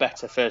always look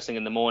better first thing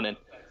in the morning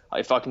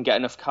if I can get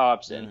enough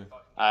carbs in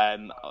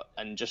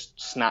and just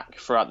snack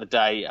throughout the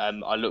day.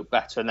 I look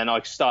better, and then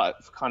I start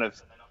kind of,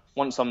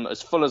 once I'm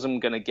as full as I'm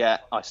going to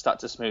get, I start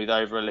to smooth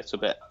over a little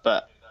bit,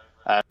 but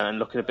and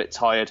looking a bit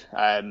tired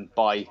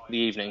by the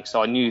evening.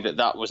 So I knew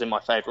that was in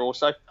my favour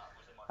also.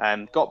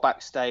 Got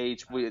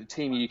backstage.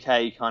 Team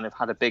UK kind of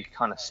had a big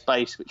kind of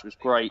space, which was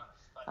great.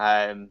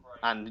 And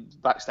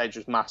backstage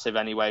was massive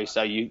anyway.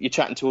 So you're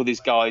chatting to all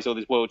these guys, all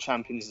these world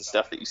champions and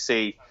stuff that you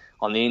see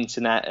on the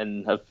internet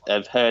and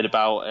have heard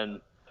about. And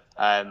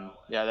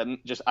that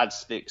just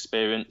adds to the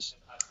experience.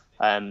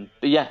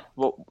 We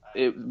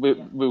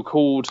were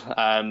called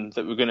that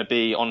we were going to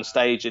be on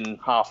stage in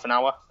half an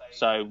hour.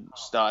 So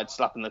started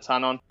slapping the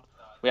tan on.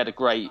 We had a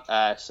great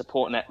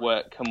support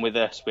network come with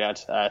us. We had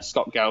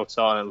Scott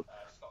Galton,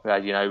 we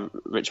had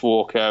Rich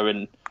Walker,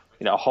 and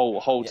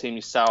whole team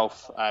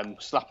yourself,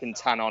 slapping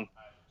tan on,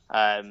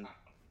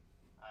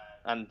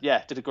 and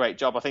yeah, did a great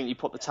job. I think you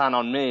put the tan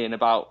on me in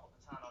about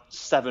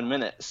 7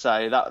 minutes,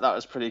 so that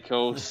was pretty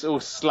cool. All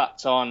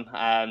slapped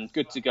on,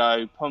 good to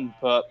go,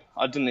 pump up.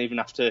 I didn't even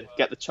have to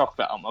get the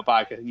chocolate out my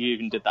bag. You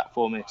even did that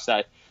for me.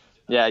 So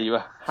yeah, you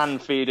were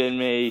hand feeding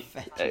me,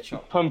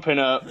 pumping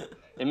up.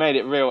 It made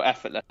it real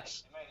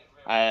effortless.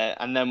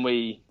 And then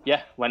we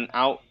went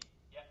out.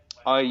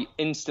 I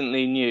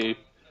instantly knew,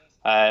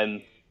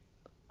 we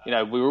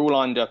were all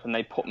lined up and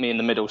they put me in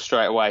the middle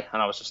straight away,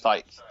 and I was just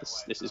like,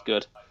 this is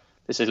good.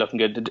 This is looking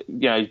good.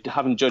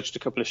 Having judged a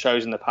couple of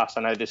shows in the past,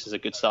 I know this is a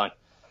good sign.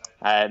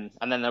 And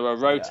then there were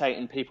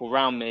rotating people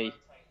around me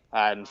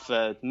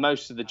for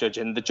most of the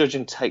judging. The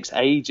judging takes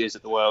ages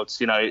at the Worlds.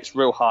 It's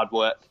real hard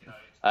work.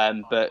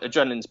 But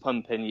adrenaline's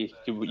pumping.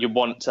 You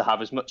want to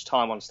have as much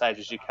time on stage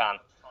as you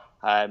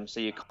can. So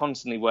you're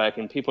constantly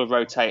working. People are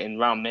rotating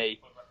around me.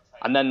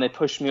 And then they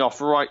pushed me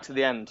off right to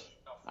the end.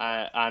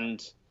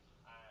 And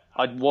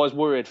I was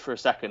worried for a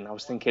second. I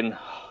was thinking,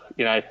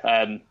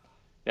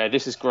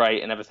 this is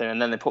great and everything.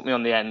 And then they put me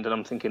on the end, and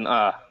I'm thinking,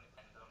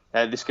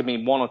 this could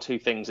mean one or two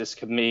things. This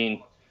could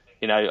mean,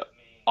 I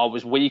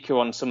was weaker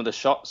on some of the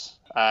shots.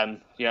 I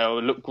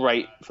looked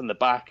great from the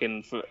back,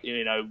 and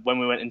when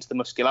we went into the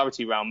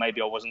muscularity round,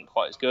 maybe I wasn't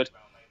quite as good.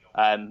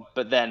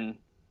 But then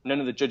none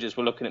of the judges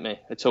were looking at me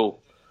at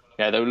all.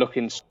 They were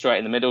looking straight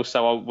in the middle.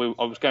 So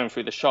I was going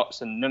through the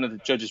shots, and none of the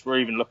judges were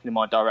even looking in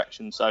my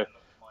direction. So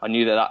I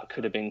knew that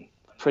could have been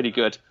pretty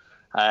good.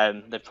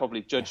 They've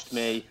probably judged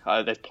me.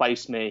 They've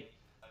placed me.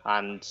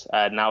 And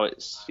now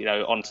it's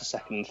on to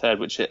second and third,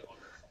 which it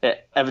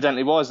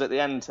evidently was at the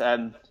end.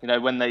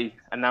 When they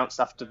announced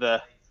after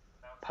the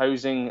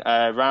posing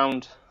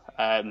round,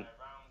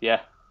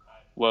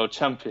 world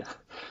champion.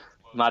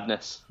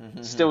 Madness.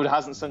 Still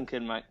hasn't sunk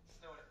in, mate.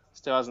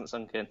 Still hasn't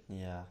sunk in.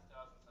 Yeah.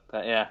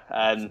 But yeah,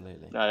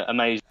 no,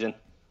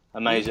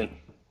 amazing.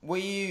 Were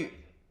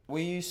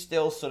you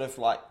still sort of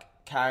like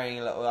carrying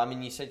a little? I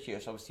mean, you said you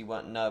obviously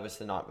weren't nervous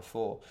the night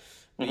before.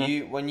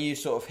 When you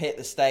sort of hit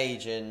the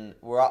stage and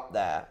were up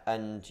there,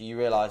 and you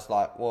realised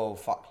like, whoa,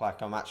 fuck,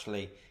 like I'm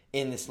actually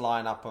in this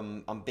lineup,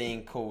 I'm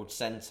being called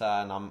centre,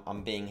 and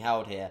I'm being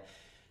held here.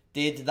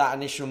 Did that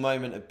initial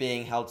moment of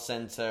being held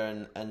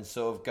centre and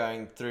sort of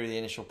going through the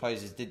initial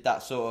poses, did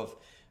that sort of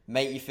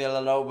make you feel a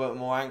little bit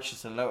more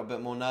anxious, a little bit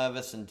more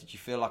nervous, and did you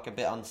feel like a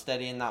bit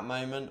unsteady in that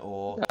moment?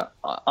 Or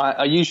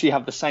I usually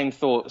have the same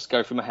thoughts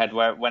go through my head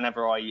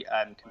whenever I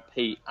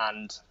compete,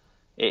 and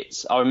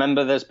I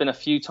remember there's been a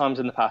few times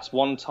in the past.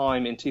 One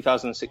time in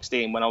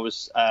 2016 when I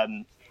was at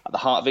the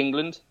Heart of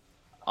England,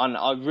 and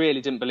I really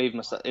didn't believe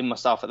in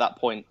myself at that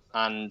point.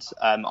 And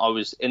I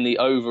was in the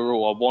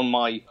overall. I won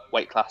my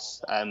weight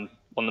class,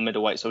 won the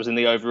middleweight. So I was in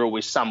the overall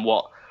with Sam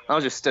Watt. And I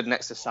was just stood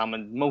next to Sam,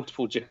 and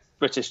multiple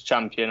British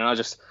champion, and I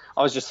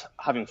was just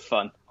having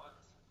fun.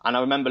 And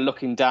I remember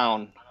looking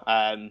down,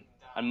 and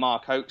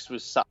Mark Oakes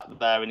was sat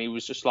there, and he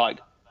was just like,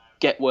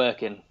 "Get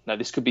working. No,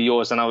 this could be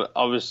yours." And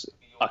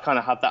I kind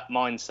of had that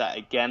mindset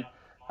again,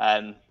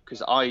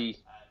 because I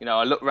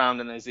look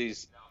around and there's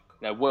these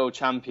world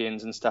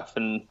champions and stuff,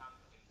 and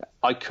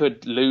I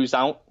could lose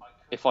out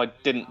if I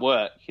didn't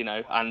work,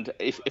 and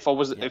if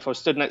I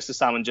stood next to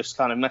Sam and just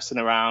kind of messing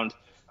around,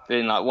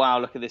 being like, wow,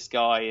 look at this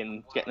guy,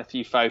 and getting a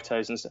few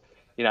photos and stuff,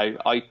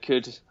 I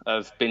could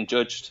have been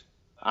judged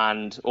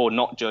or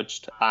not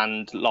judged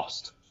and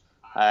lost.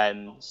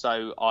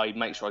 So I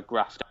make sure I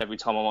graft every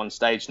time I'm on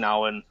stage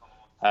now, and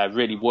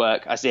really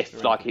work as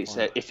if like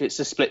if it's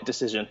a split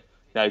decision.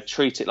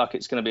 Treat it like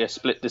it's going to be a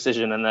split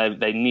decision,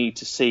 and they need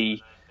to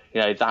see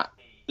that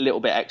little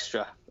bit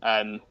extra.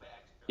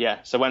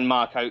 So when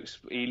Mark Oakes,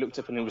 he looked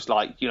up and he was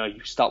like,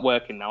 you start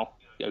working now,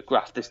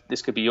 graft,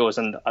 this could be yours,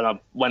 and I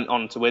went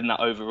on to win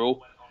that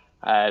overall.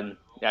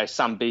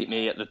 Sam beat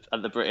me at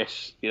the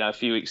British a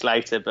few weeks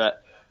later,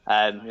 but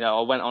I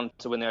went on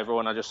to win the overall,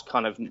 and I just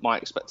kind of, my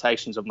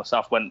expectations of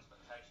myself went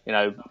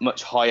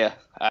much higher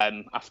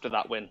after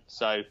that win.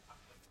 So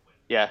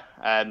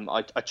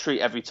I treat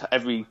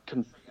every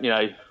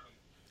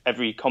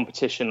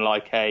competition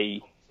like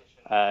a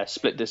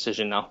split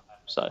decision now.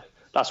 So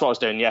that's what I was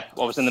doing. Yeah,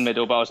 I was in the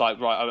middle, but I was like,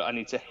 right, I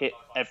need to hit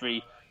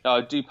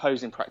I do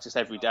posing practice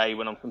every day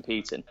when I'm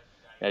competing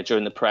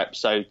during the prep.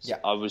 So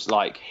I was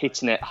like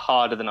hitting it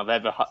harder than I've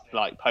ever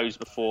posed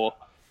before.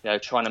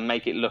 Trying to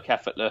make it look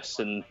effortless,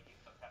 and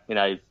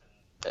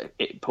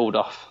it pulled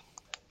off.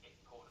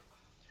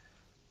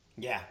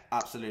 Yeah,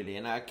 absolutely,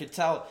 and I could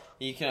tell.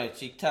 You can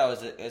tell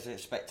as a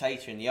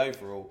spectator in the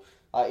overall,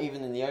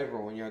 even in the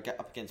overall, when you're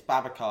up against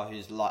Babacar,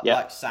 who's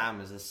like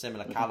Sam, is a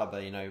similar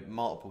caliber.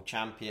 Multiple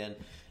champion.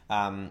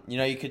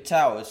 You could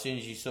tell as soon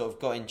as you sort of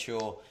got into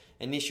your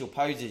initial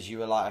poses, you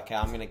were like, okay,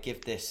 I'm going to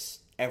give this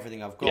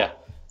everything I've got. Yeah,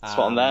 that's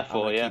what I'm there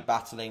for. I'm keep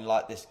battling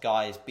like this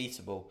guy is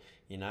beatable.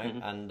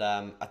 And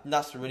I think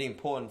that's really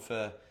important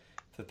for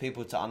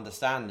people to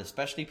understand,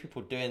 especially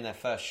people doing their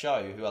first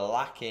show who are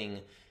lacking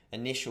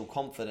initial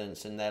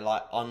confidence, and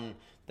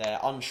they're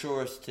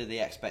unsure as to the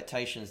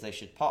expectations they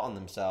should put on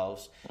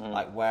themselves.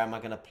 Like, where am I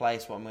going to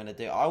place? What am I going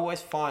to do? I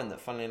always find that,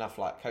 funnily enough,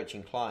 like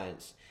coaching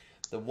clients,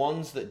 the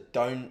ones that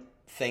don't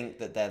think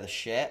that they're the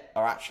shit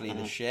are actually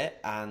the shit,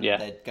 and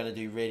they're going to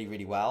do really,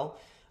 really well,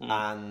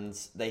 and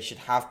they should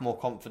have more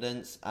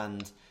confidence.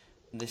 And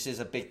this is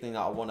a big thing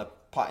that I want to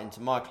put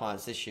into my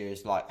clients this year,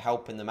 is like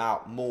helping them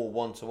out more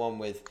one-to-one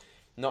with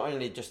not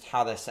only just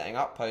how they're setting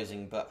up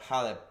posing, but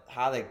how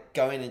they're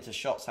going into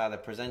shots, how they're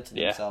presenting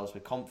themselves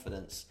with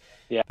confidence.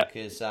 Yeah.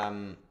 Because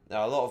a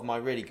lot of my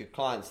really good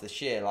clients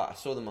this year, like I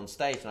saw them on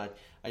stage, and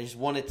I just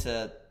wanted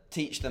to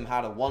teach them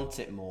how to want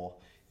it more,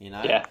 you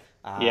know? Yeah.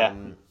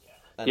 And,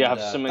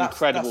 have some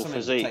incredible that's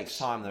physiques. That takes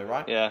time though,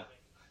 right?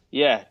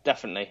 Yeah,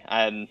 definitely.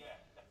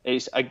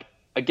 It's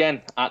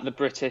again at the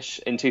British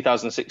in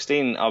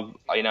 2016. I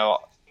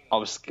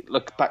was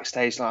looking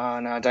backstage like, oh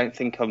no, I don't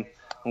think I'm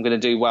going to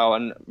do well.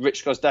 And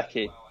Rich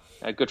Gozdecki,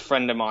 a good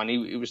friend of mine,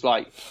 he was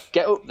like,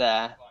 get up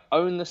there,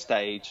 own the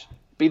stage,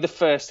 be the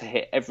first to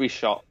hit every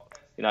shot,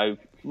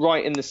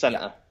 right in the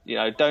centre.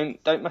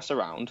 Don't mess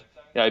around.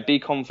 Be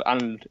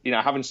confident. And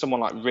having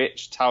someone like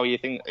Rich tell you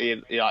things,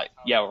 you're like,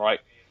 yeah, all right,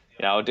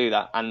 I'll do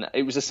that. And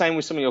it was the same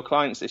with some of your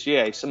clients this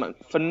year. Some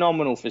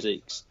phenomenal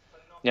physiques,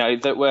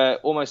 that were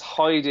almost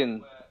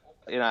hiding,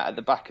 at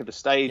the back of the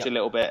stage a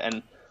little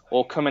bit,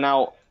 or coming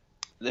out.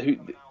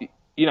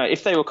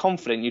 If they were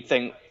confident, you'd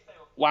think,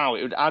 wow,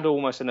 it would add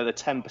almost another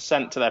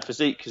 10% to their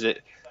physique, because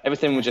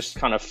everything would just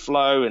kind of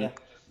flow.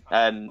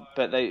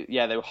 But they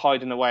were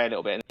hiding away a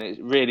little bit, and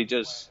it really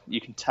does. You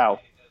can tell,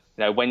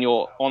 when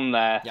you're on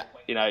there,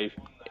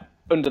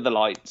 under the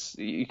lights,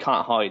 you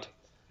can't hide.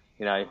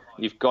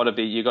 You've got to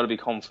be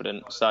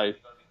confident. So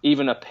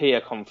even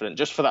appear confident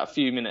just for that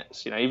few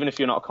minutes. Even if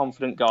you're not a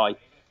confident guy,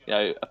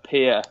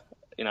 appear,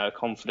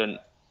 confident,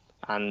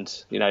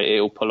 and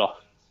it'll pull off.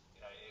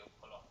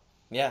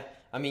 Yeah,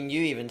 I mean,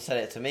 you even said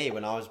it to me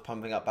when I was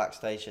pumping up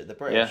backstage at the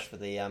British for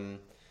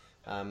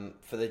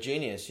the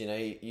juniors. You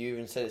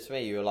even said it to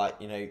me. You were like,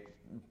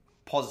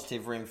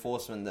 positive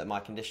reinforcement that my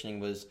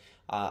conditioning was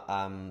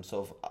sort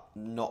of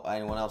not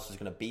anyone else was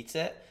going to beat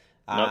it.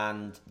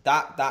 And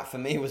that for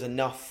me was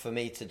enough for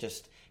me to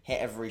just hit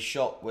every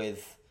shot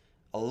with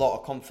a lot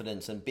of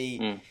confidence and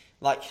be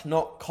like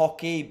not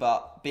cocky,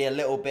 but be a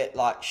little bit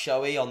like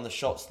showy on the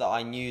shots that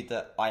I knew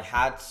that I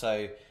had.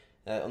 So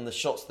on the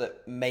shots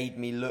that made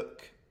me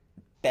look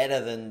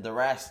better than the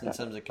rest in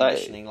terms of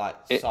conditioning,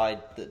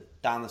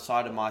 down the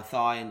side of my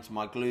thigh into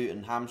my glute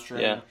and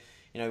hamstring.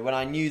 When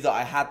I knew that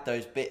I had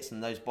those bits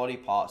and those body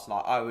parts,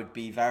 like I would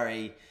be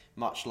very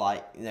much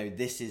like,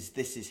 this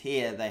is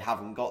here, they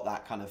haven't got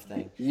that kind of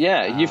thing.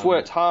 You've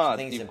worked hard,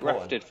 you've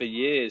grafted for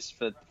years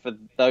for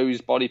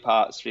those body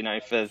parts, for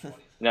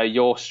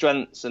your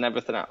strengths and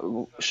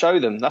everything. Show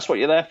them. That's what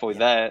you're there for. You're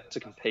there to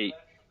compete.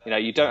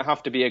 You don't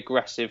have to be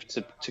aggressive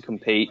to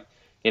compete.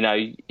 You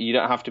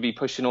don't have to be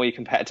pushing all your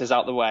competitors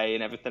out the way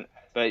and everything.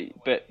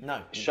 But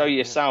show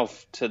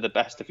yourself to the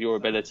best of your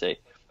ability.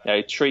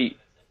 Treat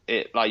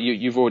it like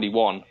you've already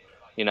won.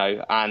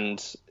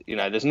 And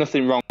there's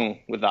nothing wrong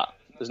with that.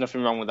 There's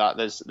nothing wrong with that.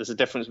 There's a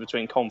difference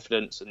between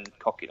confidence and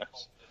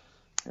cockiness.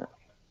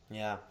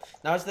 Yeah.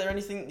 Now, is there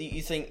anything that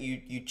you think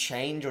you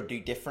change or do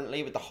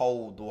differently with the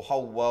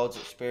whole world's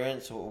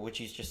experience, or would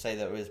you just say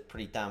that it was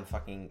pretty damn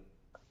fucking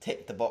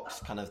tick the box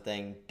kind of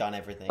thing, done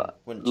everything,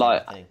 wouldn't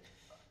change a thing?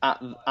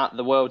 At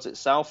the worlds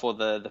itself, or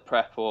the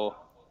prep, or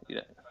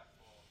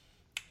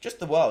just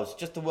the worlds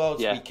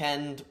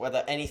weekend,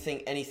 whether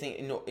anything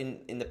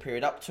in the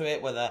period up to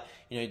it, whether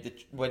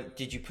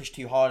did you push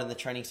too hard in the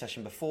training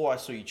session before? I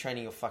saw you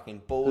training your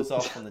fucking balls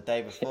off on the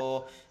day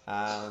before.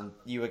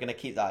 You were going to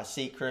keep that a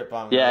secret,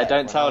 but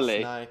don't tell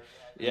Lee.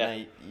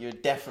 You're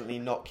definitely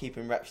not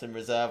keeping reps in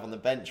reserve on the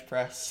bench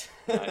press.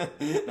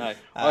 No.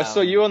 I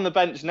saw you on the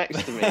bench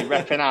next to me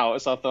repping out,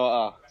 so I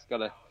thought, it's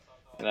gotta,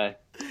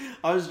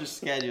 I was just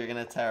scared you were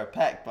going to tear a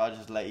pec, but I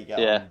just let you go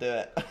and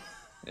do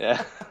it.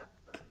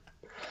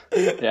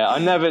 I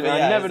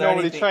never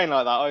normally train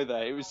like that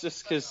either. It was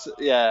just because,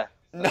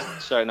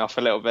 showing off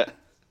a little bit.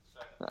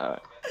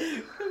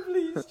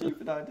 Completely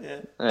stupid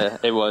idea. Yeah,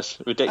 it was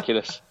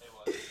ridiculous.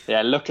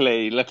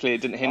 Luckily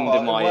it didn't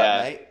hinder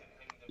my.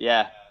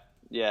 Mate.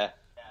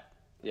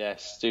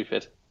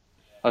 Stupid.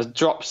 I was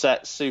drop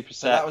sets, super sets.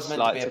 So that was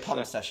meant to be a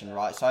pump session,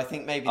 right? So I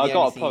think maybe the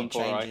only thing you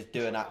change is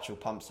do an actual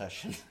pump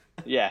session.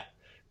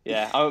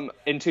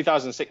 In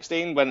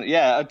 2016, when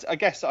I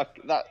guess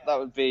that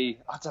would be.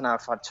 I don't know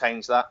if I'd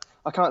change that.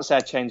 I can't say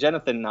I'd change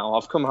anything now.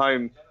 I've come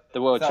home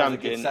the world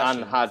champion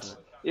and had.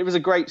 It was a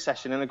great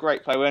session and a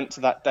great play. We went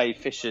to that Dave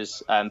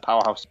Fisher's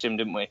powerhouse gym,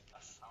 didn't we?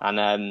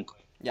 And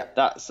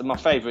that's my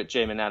favourite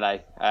gym in LA,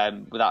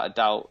 without a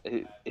doubt.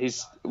 He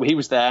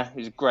was there. He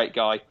was a great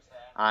guy,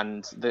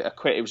 and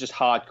it was just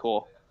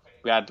hardcore.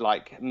 We had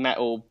like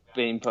metal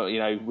being put.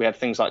 We had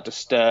things like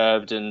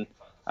Disturbed and.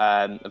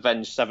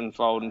 Avenged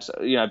Sevenfold,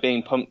 and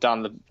being pumped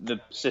down the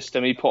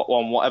system. He put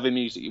on whatever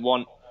music you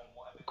want.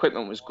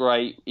 Equipment was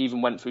great.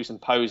 Even went through some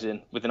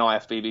posing with an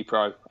IFBB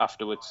Pro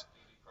afterwards.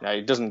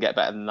 It doesn't get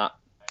better than that.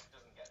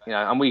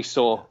 and we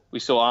saw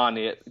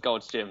Arnie at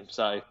Gold's Gym,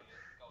 so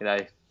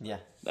there you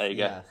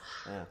go.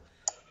 Yeah.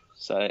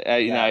 So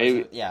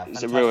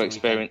it's a real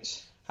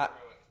experience.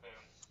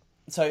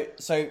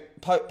 So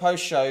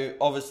post show,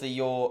 obviously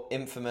you're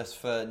infamous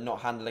for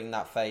not handling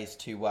that phase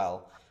too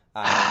well.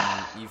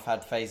 You've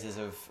had phases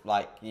of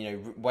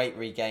weight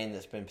regain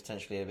that's been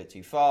potentially a bit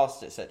too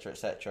fast, etc.,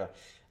 etc.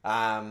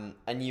 And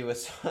you were,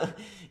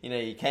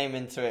 you came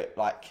into it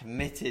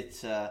committed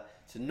to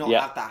not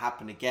have that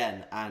happen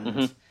again.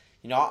 And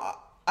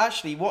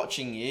actually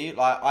watching you,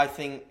 I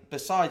think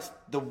besides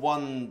the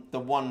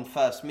one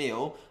first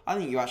meal, I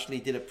think you actually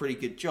did a pretty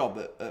good job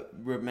at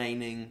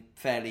remaining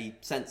fairly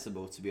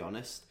sensible, to be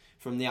honest.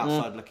 From the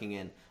outside looking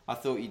in, I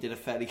thought you did a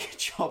fairly good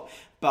job.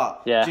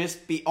 But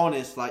just be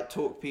honest,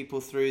 talk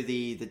people through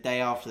the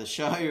day after the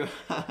show,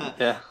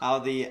 how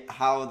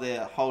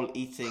the whole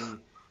eating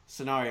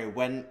scenario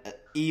went,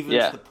 even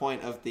to the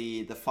point of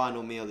the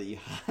final meal that you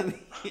had.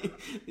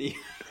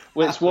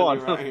 Which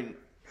one?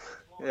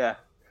 Yeah.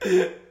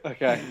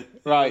 Okay.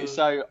 Right.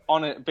 So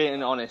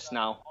being honest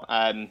now,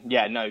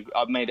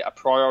 I've made it a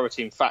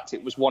priority. In fact,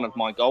 it was one of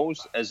my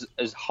goals, as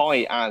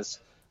high as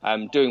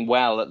doing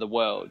well at the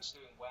Worlds,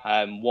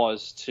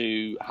 was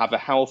to have a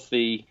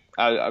healthy.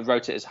 I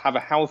wrote it as have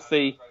a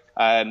healthy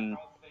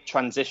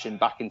transition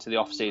back into the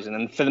off season,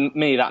 and for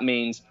me that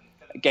means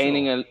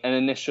gaining an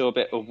initial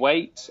bit of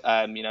weight,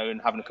 and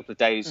having a couple of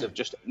days of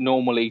just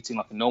normal eating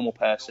like a normal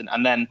person,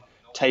 and then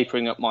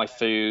tapering up my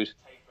food.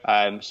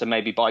 So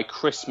maybe by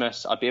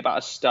Christmas I'd be about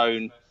a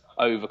stone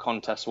over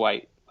contest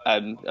weight,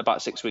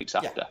 about 6 weeks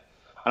after,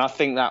 and I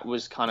think that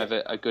was kind of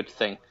a good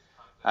thing.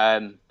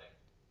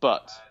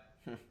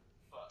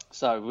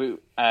 So we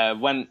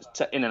went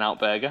to In-N-Out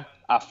Burger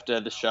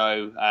after the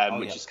show,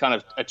 which is kind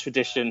of a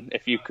tradition.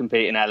 If you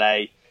compete in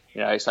LA,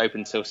 it's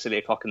open till silly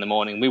o'clock in the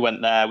morning. We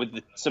went there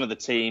with some of the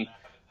team.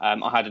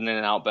 I had an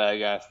In-N-Out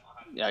Burger,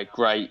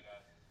 great.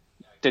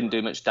 Didn't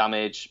do much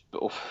damage,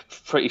 but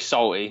pretty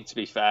salty, to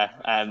be fair,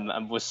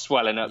 and was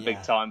swelling up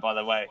big time, by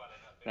the way,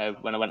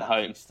 when I went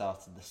home.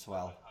 Started the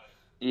swell.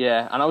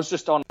 Yeah, and I was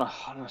just on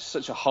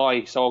such a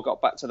high, so I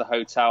got back to the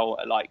hotel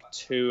at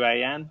 2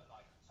 a.m.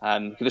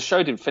 The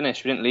show didn't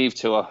finish. We didn't leave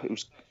till it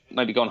was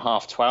maybe gone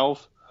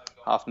 12:30,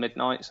 half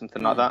midnight,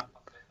 something like that.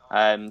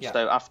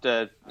 So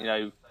after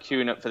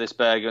queuing up for this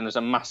burger, and there's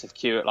a massive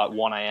queue at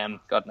 1 a.m.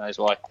 God knows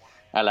why,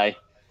 LA,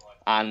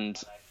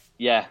 and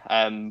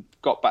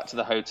got back to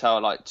the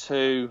hotel at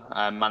 2.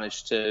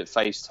 Managed to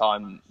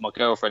FaceTime my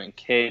girlfriend and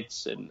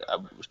kids, and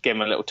give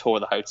them a little tour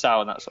of the hotel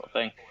and that sort of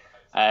thing.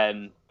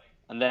 And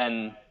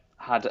then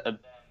had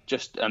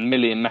just a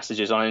million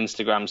messages on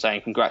Instagram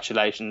saying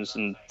congratulations,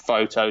 and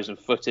photos and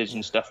footage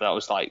and stuff. That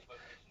was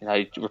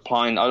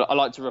replying. I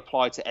like to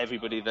reply to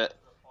everybody that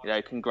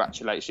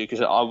congratulates you,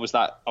 because I was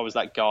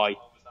that guy.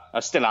 I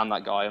still am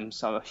that guy. I'm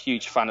a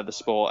huge fan of the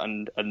sport,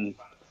 and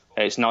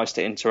it's nice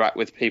to interact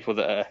with people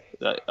that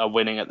are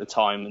winning at the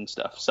time and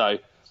stuff. So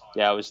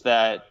I was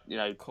there,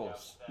 of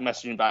course,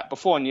 messaging back.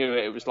 Before I knew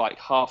it, it was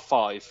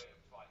 5:30.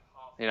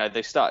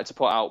 They started to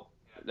put out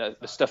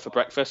the stuff for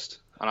breakfast,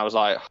 and I was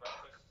like,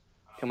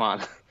 come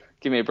on,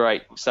 give me a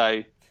break.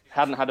 So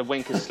hadn't had a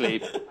wink of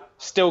sleep,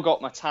 still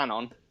got my tan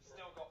on.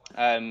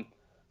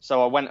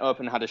 So I went up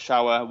and had a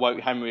shower, woke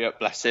Henry up,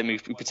 bless him. He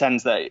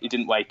pretends that he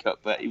didn't wake up,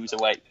 but he was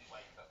awake.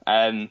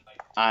 And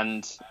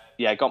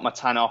got my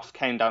tan off,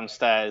 came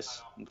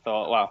downstairs and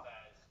thought, well,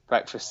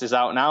 breakfast is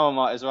out now, I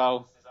might as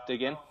well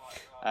dig in.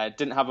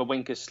 Didn't have a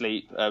wink of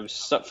sleep, was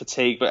such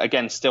fatigue, but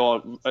again,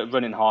 still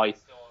running high.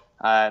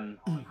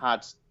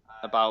 Had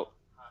about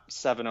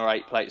 7 or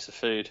 8 plates of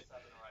food.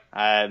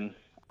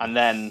 And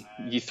then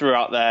you threw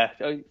out there,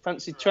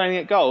 fancy training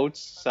at Gold's?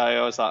 So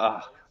I was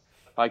like,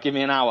 right, give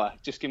me an hour.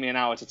 Just give me an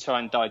hour to try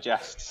and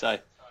digest. So,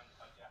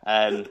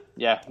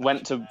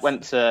 went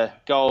to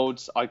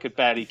Gold's. I could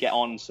barely get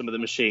on some of the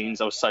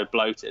machines. I was so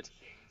bloated.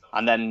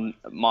 And then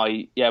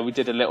we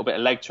did a little bit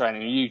of leg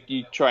training.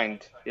 You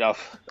trained, I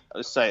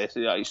would say,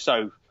 you're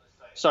so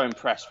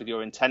impressed with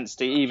your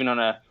intensity. Even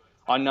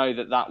I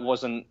know that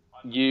wasn't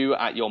you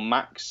at your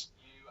max,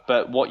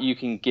 but what you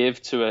can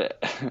give to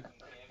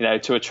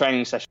a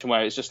training session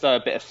where it's just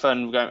a bit of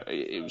fun.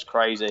 It was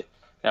crazy.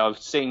 I've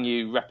seen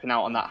you repping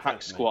out on that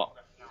hack squat.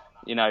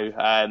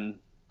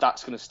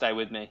 That's going to stay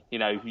with me.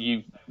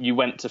 You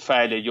went to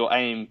failure. Your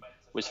aim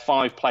was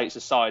 5 plates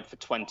aside for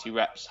 20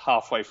 reps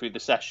halfway through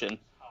the session.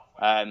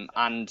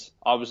 And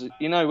I was,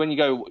 when you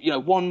go,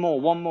 one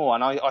more,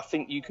 and I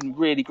think you can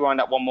really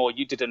grind out one more.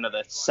 You did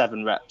another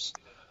 7 reps,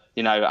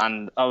 and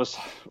I was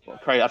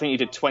crazy. I think you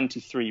did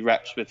 23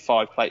 reps with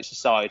 5 plates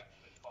aside,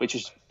 which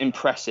is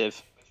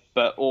impressive,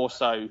 but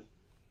also,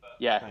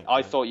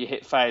 I thought you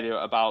hit failure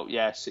at about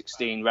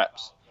 16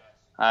 reps.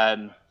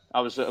 I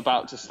was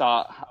about to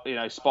start,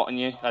 spotting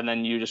you, and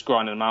then you just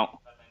grinding them out.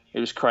 It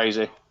was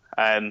crazy.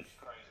 Thanks,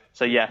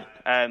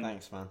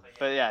 man.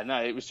 But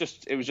it was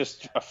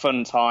just a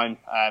fun time.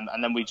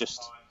 And then we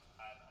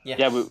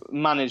we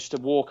managed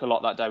to walk a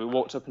lot that day. We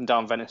walked up and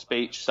down Venice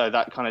Beach, so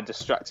that kind of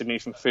distracted me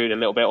from food a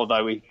little bit.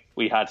 Although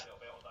we had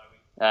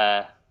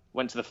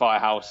went to the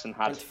firehouse and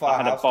had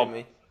a bob.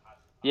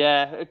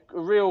 Yeah, a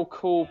real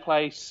cool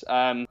place.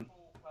 Now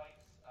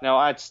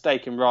I had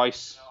steak and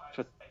rice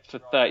for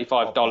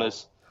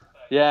 $35.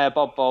 Yeah,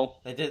 Bob Bowl.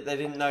 They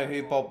didn't know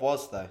who Bob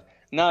was though.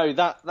 No,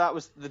 that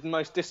was the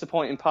most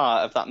disappointing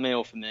part of that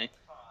meal for me.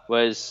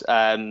 Was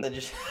They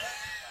just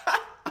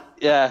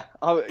yeah,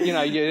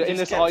 you're in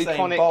this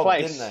iconic Bob,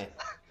 place. didn't they?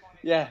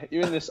 Yeah,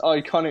 you're in this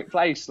iconic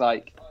place.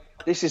 Like,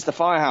 this is the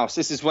firehouse.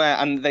 This is where,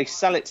 and they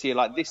sell it to you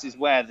like this is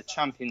where the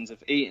champions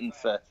have eaten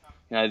for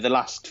the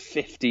last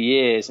 50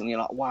 years, and you're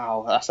like,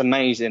 wow, that's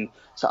amazing.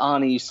 So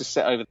Arnie used to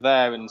sit over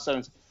there, and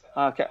so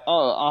okay,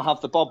 I'll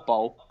have the Bob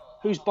Bowl.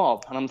 Who's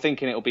Bob? And I'm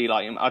thinking it'll be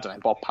like, I don't know,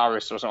 Bob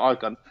Paris or something. I've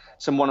got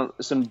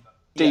some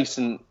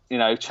decent,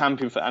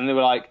 champion for, and they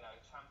were like,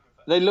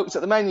 they looked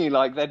at the menu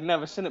like they'd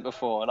never seen it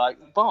before.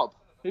 Like, Bob,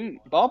 who?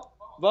 Bob?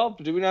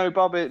 Do we know who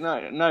Bob is?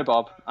 No,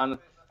 Bob. And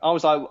I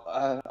was like,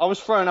 I was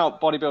throwing out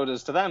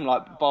bodybuilders to them,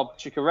 like Bob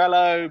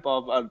Ciccarello,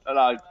 Bob,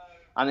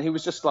 and he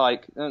was just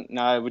like,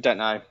 no, we don't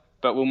know,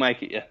 but we'll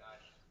make it, yeah.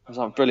 I was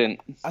like, brilliant.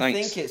 Thanks. I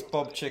think it's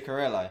Bob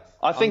Ciccarello.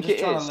 I'm just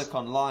trying to look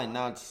online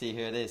now to see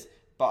who it is,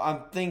 but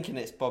I'm thinking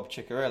it's Bob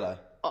Ciccarello.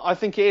 I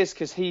think it is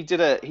because he did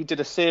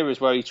a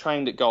series where he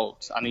trained at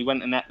Gold's and he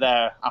went and ate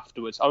there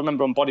afterwards. I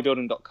remember on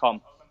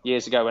bodybuilding.com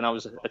years ago when I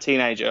was a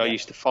teenager, I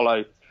used to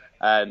follow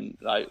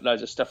like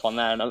loads of stuff on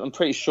there, and I'm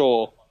pretty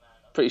sure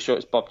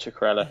it's Bob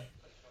Ciccarello.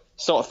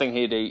 Sort of thing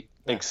he'd eat,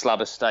 big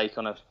slab of steak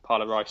on a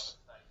pile of rice.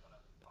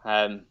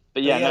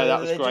 But yeah, no, that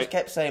was great. They just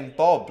kept saying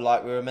Bob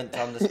like we were meant to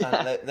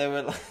understand. they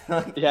were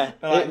like, yeah,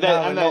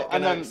 we're not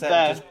going to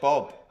accept just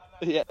Bob.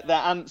 Yeah, their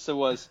answer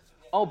was,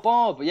 oh,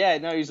 Bob, yeah,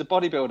 no, he's a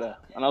bodybuilder.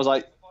 And I was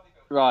like,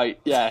 right,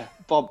 yeah,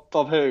 Bob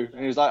who? And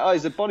he was like, oh,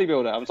 he's a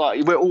bodybuilder. I was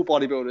like, we're all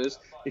bodybuilders.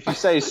 If you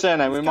say his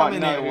surname, we might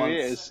know who he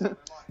is.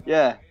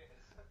 Yeah.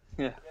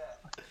 Do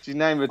you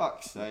name a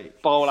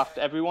bowl after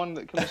everyone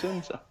that comes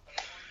in?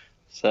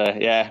 So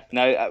yeah,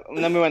 no. And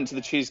then we went to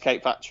the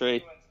Cheesecake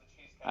Factory.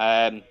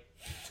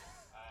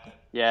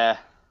 Yeah,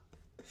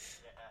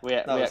 we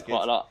ate quite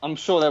a lot. I'm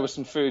sure there was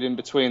some food in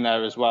between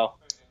there as well.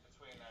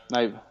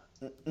 Maybe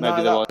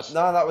there was.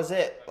 No, that was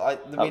it.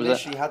 We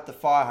literally had the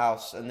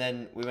firehouse, and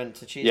then we went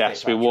to Cheesecake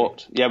Factory.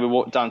 We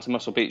walked down to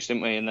Muscle Beach,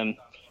 didn't we? And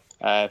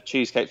then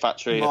Cheesecake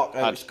Factory. Mark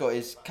Oates got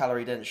his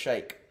calorie-dense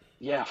shake.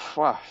 Yeah,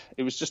 wow.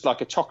 It was just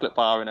like a chocolate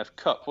bar in a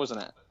cup,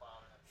 wasn't it?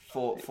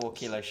 4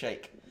 kilo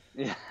shake.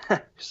 Yeah,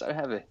 so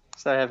heavy.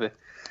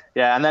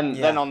 Yeah, and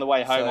then on the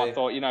way home, I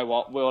thought, you know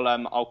what,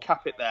 I'll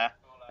cap it there.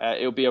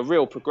 It'll be a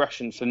real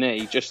progression for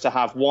me just to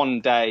have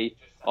one day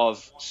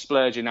of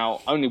splurging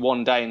out, only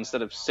one day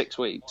instead of 6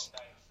 weeks.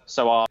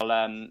 So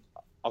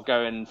I'll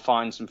go and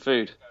find some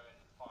food.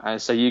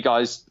 So you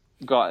guys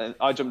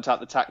I jumped out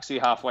the taxi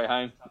halfway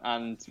home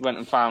and went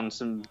and found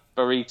some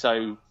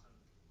burrito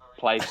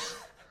place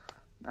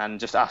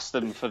and just asked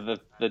them for the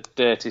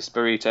dirtiest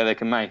burrito they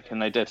can make,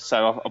 and they did.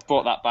 So I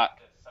brought that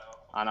back,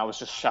 and I was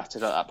just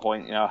shattered at that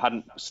point. I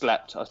hadn't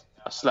slept.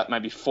 I slept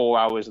maybe 4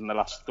 hours in the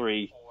last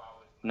 3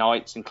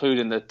 nights,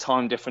 including the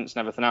time difference and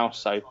everything else.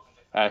 So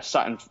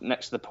sat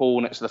next to the pool,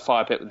 next to the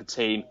fire pit with the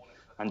team,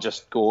 and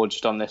just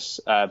gorged on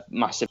this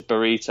massive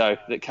burrito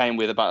that came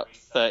with about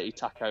 30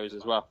 tacos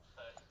as well.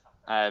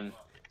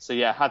 So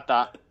yeah, had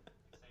that,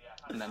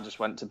 and then just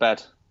went to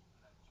bed,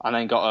 and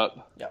then got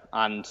up,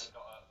 and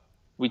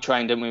we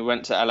trained, and we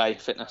went to LA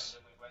Fitness,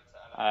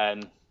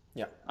 and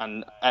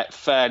ate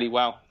fairly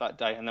well that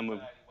day, and then we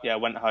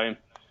went home.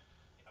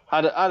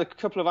 Had a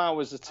couple of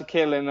hours to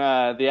kill in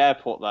the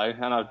airport though,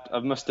 and I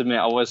must admit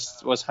I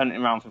was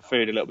hunting around for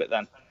food a little bit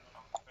then.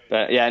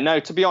 But yeah, no,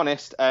 to be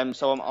honest,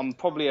 so I'm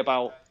probably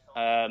about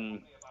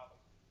 10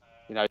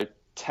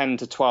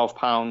 to 12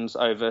 pounds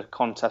over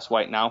contest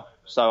weight now.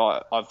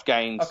 So I've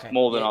gained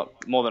more than I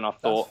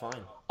thought. That's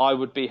fine. I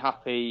would be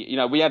happy.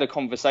 We had a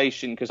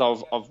conversation because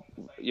I've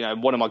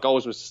one of my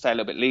goals was to stay a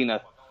little bit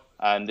leaner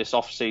this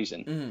off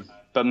season.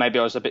 But maybe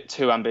I was a bit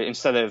too ambitious.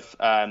 Instead of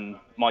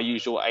my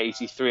usual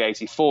 83,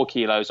 84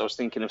 kilos, I was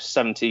thinking of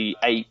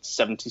 78,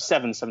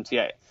 77,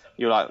 78.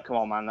 You're like, come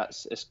on, man,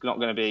 it's not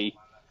going to be.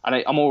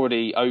 And I'm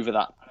already over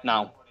that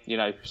now,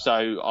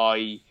 So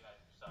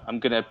I'm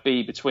going to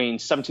be between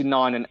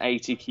 79 and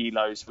 80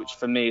 kilos, which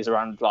for me is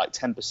around like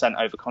 10%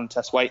 over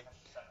contest weight.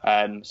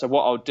 So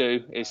what I'll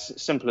do is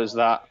simple as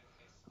that.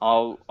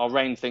 I'll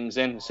rein things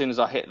in as soon as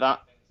I hit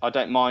that. I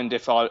don't mind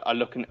if I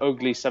look an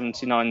ugly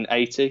 79,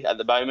 80 at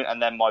the moment,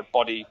 and then my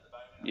body,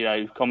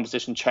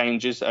 composition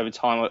changes over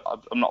time.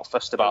 I'm not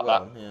fussed about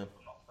that.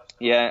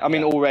 Yeah, I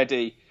mean,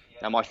 already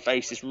my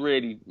face is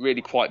really,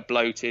 really quite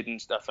bloated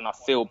and stuff, and I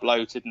feel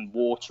bloated and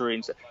watery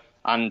and stuff.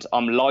 And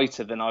I'm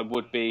lighter than I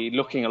would be,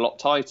 looking a lot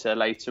tighter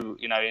later,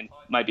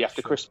 maybe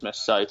after Christmas.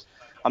 So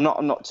I'm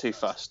not too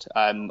fussed.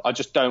 I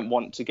just don't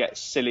want to get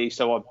silly.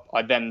 So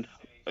I then,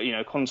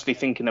 constantly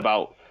thinking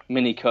about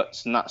mini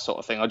cuts and that sort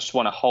of thing. I just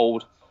want to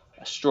hold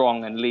a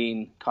strong and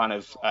lean kind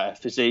of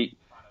physique,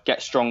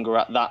 get stronger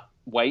at that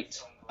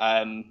weight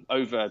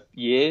over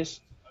years,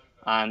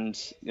 and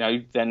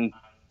then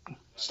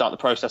start the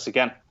process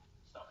again.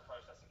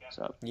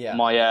 So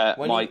my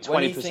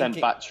 20%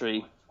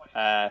 battery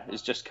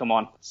has just come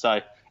on.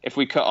 So if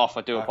we cut off,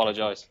 I do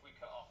apologise.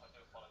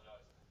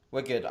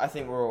 We're good. I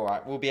think we're all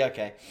right. We'll be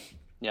okay.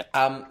 Yeah.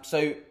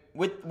 So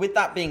with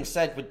that being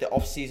said, with the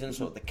off season,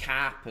 sort of the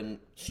cap and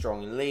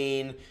strong and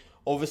lean,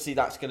 obviously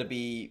that's going to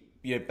be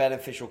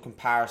beneficial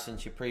comparison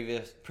to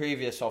your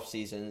previous off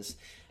seasons.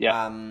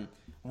 Yeah.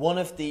 One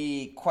of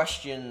the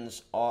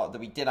questions that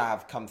we did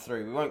have come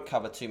through, we won't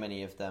cover too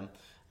many of them,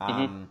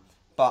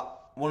 but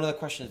one of the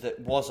questions that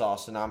was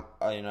asked,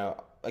 and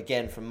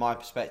again from my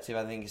perspective,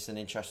 I think it's an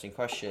interesting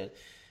question,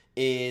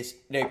 is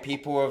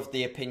people are of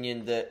the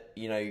opinion that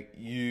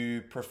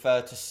you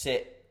prefer to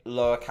sit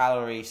lower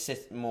calories,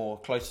 sit more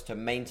closer to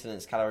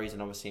maintenance calories,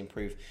 and obviously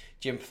improve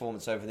gym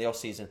performance over the off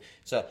season.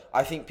 So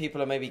I think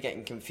people are maybe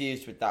getting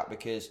confused with that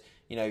because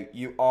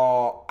you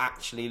are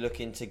actually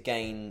looking to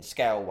gain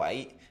scale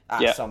weight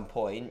at some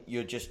point.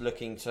 You're just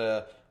looking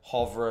to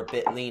hover a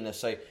bit leaner.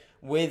 So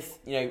with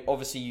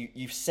obviously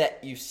you've set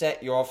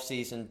your off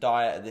season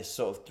diet at this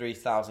sort of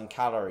 3,000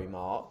 calorie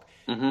mark.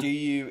 Do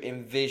you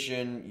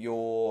envision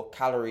your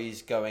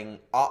calories going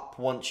up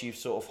once you've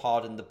sort of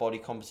hardened the body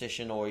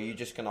composition, or are you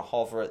just going to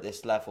hover at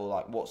this level?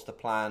 Like, what's the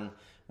plan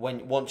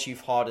once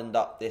you've hardened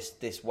up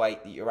this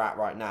weight that you're at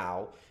right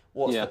now?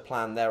 What's the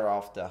plan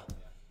thereafter?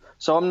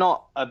 So I'm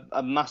not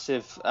a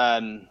massive,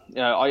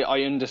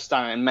 I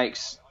understand it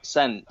makes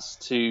sense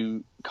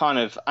to kind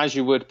of, as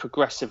you would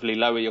progressively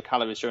lower your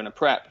calories during a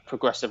prep,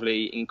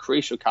 progressively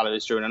increase your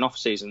calories during an off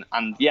season,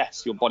 and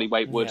yes, your body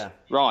weight would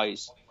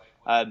rise.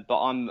 But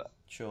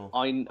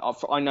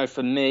I know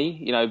for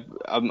me,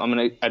 I'm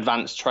an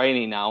advanced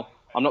trainee now.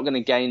 I'm not going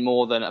to gain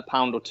more than a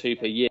pound or two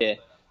per year.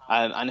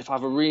 And if I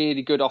have a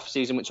really good off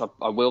season, which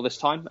I will this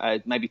time,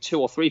 maybe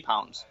 2 or 3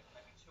 pounds.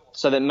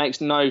 So that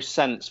makes no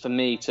sense for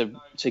me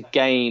to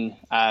gain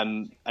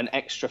an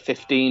extra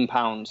 15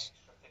 pounds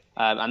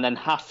and then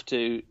have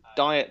to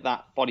diet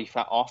that body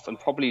fat off and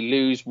probably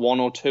lose 1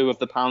 or 2 of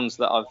the pounds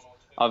that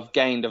I've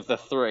gained of the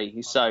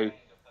 3. So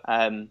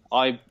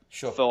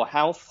for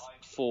health,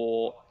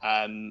 for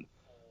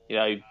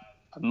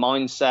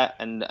mindset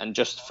and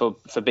just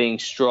for being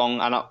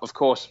strong, and of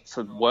course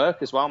for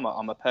work as well.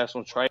 I'm a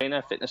personal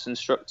trainer, fitness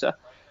instructor.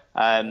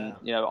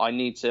 I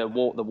need to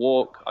walk the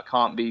walk. I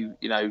can't be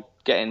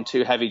getting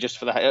too heavy just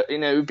for that.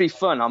 It would be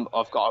fun.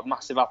 I've got a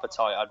massive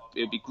appetite.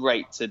 It would be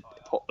great to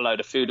put a load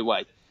of food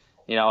away.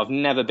 I've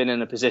never been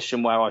in a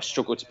position where I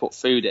struggle to put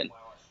food in.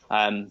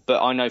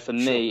 But I know for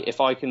me, if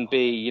I can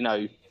be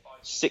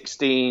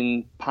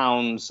 16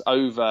 pounds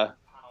over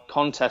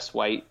contest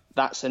weight,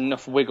 that's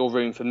enough wiggle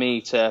room for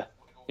me to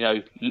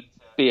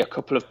be a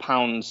couple of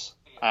pounds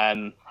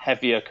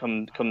heavier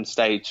come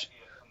stage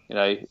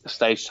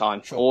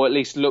time, or at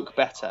least look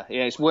better.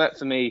 It's worked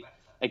for me.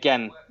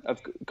 Again,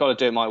 I've got to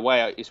do it my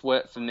way. It's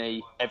worked for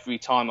me every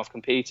time I've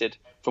competed,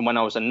 from when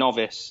I was a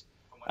novice,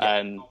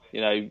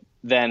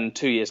 then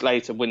 2 years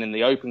later winning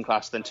the open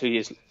class, then 2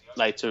 years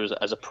later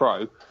as a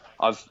pro,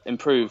 I've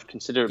improved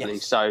considerably.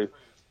 So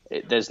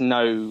there's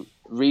no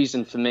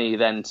reason for me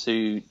then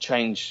to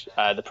change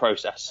the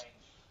process.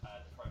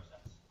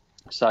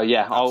 So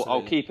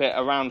I'll keep it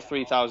around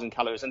 3,000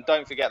 calories, and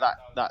don't forget that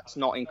that's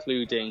not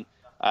including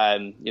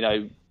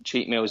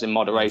cheat meals in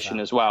moderation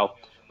as well,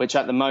 which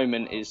at the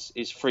moment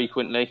is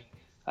frequently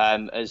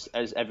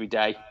as every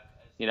day,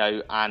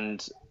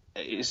 and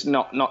it's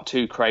not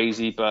too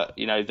crazy, but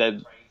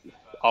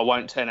I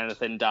won't turn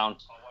anything down,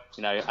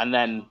 and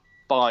then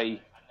by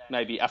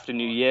maybe after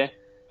New Year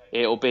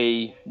it'll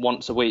be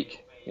once a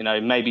week,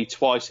 maybe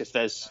twice if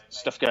there's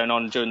stuff going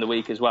on during the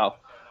week as well.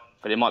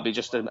 But it might be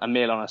just a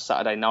meal on a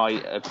Saturday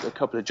night, a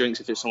couple of drinks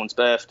if it's someone's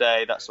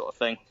birthday, that sort of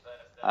thing.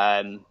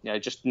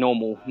 Just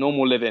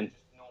normal living,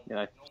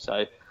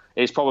 So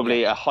it's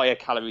probably a higher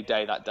calorie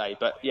day that day.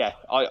 But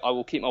I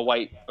will keep my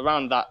weight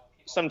around that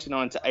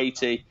 79 to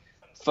 80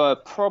 for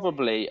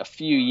probably a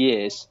few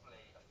years.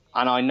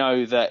 And I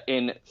know that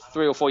in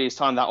 3 or 4 years'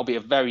 time, that will be a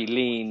very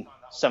lean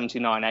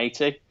 79,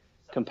 80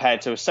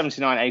 compared to a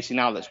 79, 80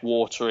 now that's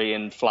watery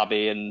and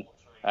flabby and,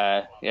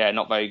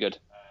 not very good.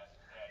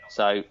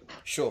 So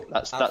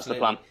that's the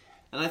plan.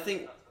 And I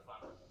think,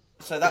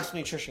 so that's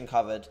nutrition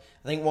covered.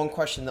 I think one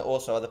question that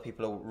also other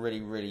people are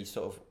really, really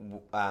sort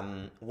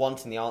of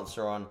wanting the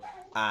answer on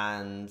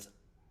and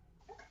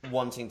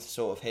wanting to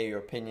sort of hear your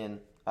opinion,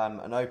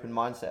 an open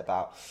mindset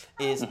about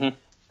is,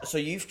 so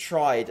you've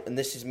tried, and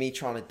this is me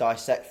trying to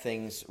dissect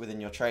things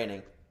within your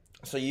training.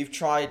 So you've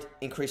tried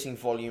increasing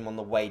volume on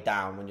the way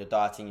down when you're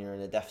dieting, you're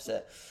in a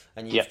deficit,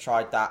 and you've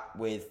tried that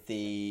with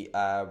the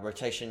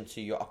rotation to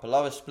your upper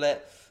lower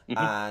split.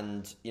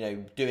 And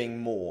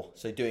doing more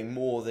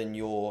than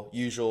your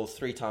usual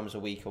 3 times a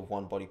week of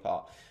one body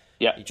part.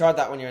 You tried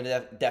that when you're in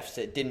a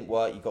deficit, it didn't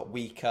work, you got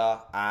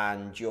weaker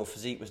and your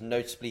physique was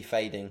noticeably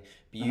fading,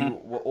 but you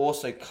were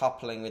also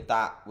coupling with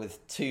that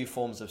with 2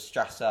 forms of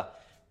stressor,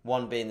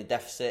 one being the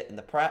deficit in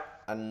the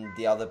prep and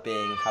the other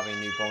being having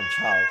a newborn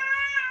child.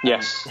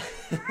 Yes.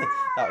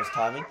 That was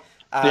timing.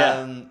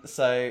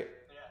 So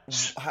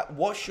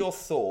what's your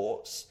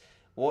thoughts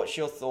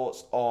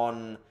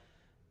on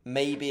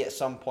maybe at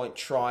some point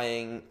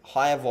trying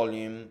higher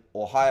volume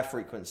or higher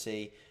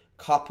frequency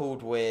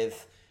coupled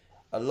with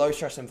a low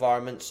stress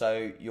environment,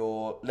 so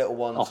your little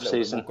ones Off a little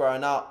bit season. more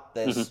growing up.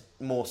 There's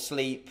more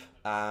sleep.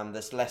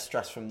 There's less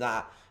stress from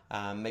that.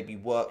 Maybe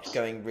work's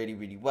going really,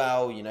 really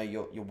well. You know,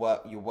 your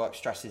work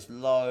stress is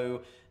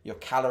low. Your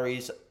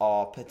calories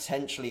are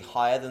potentially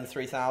higher than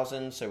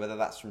 3,000. So whether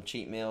that's from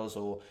cheat meals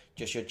or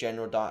just your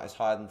general diet is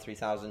higher than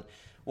 3,000.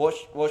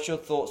 What's your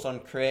thoughts on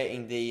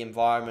creating the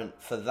environment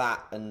for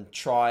that and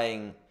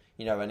trying,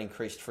 you know, an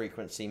increased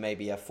frequency,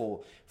 maybe a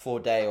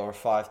 4-day or a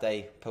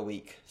 5-day per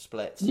week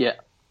split? Yeah.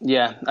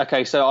 Yeah.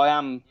 Okay. So I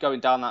am going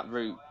down that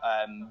route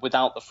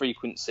without the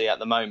frequency at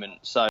the moment.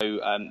 So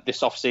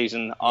this off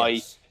season,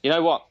 Yes. you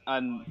know what?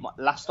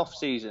 Last off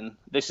season,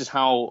 this is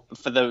how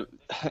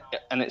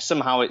and it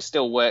somehow it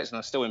still works and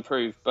I still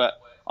improve. But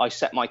I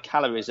set my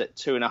calories at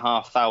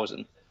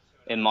 2,500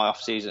 in my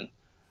off season,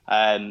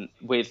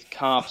 with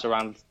carbs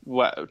around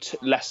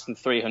less than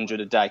 300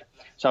 a day.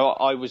 So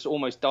I was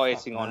almost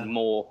dieting on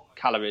more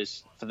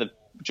calories for the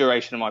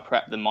duration of my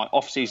prep than my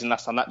off season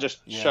last time. That just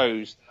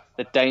shows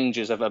the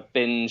dangers of a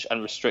binge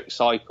and restrict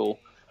cycle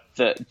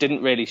that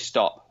didn't really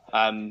stop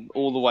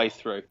all the way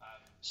through.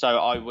 So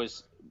I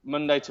was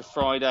Monday to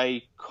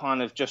Friday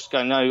kind of just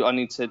going, no, I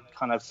need to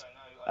kind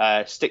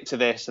of stick to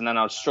this, and then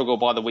I'd struggle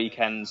by the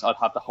weekends. I'd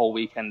have the whole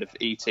weekend of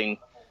eating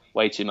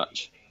way too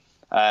much.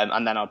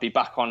 And then I'd be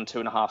back on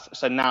 2.5.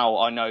 So now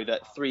I know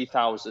that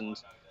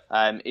 3,000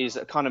 is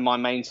kind of my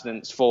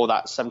maintenance for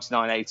that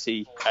 79,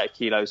 80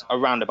 kilos,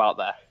 around about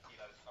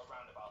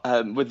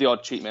there, with the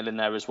odd cheat meal in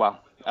there as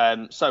well.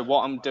 So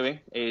what I'm doing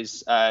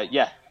is,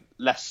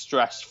 less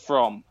stress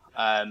from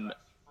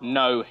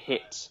no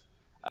hit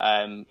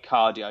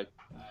cardio.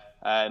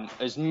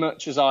 As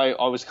much as I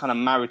was kind of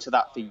married to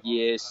that for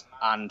years,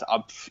 and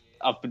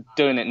I've been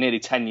doing it nearly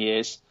 10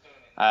 years,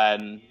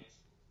 I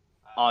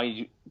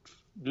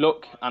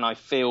look and I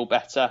feel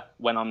better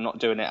when I'm not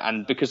doing it.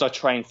 And because I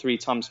train 3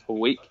 times per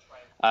week,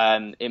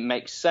 it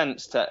makes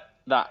sense to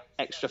that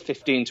extra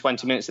 15,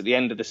 20 minutes at the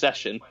end of the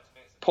session,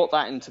 put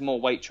that into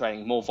more weight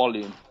training, more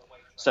volume.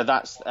 So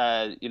that's,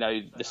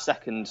 the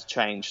second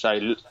change.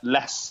 So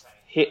less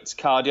hit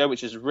cardio,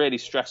 which is really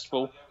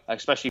stressful,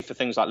 especially for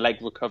things like leg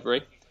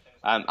recovery,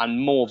 and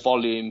more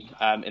volume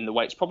in the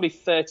weights, probably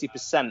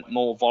 30%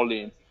 more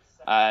volume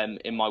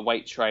in my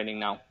weight training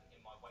now.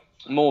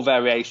 More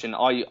variation.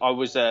 I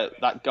was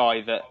that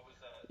guy that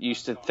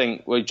used to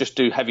think, well, just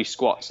do heavy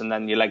squats and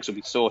then your legs will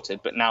be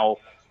sorted. But now,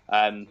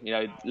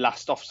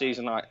 last off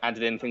season I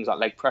added in things like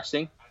leg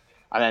pressing,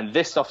 and then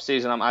this off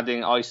season I'm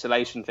adding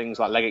isolation, things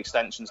like leg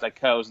extensions, leg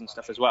curls and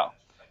stuff as well.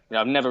 You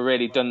know, I've never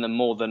really done them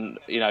more than,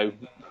 I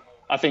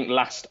think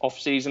last off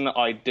season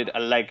I did a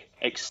leg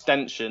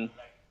extension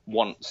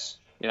once,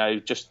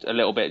 just a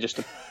little bit, just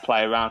to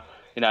play around,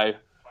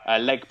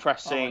 leg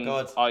pressing.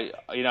 Oh my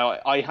God.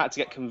 I had to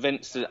get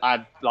convinced to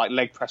add like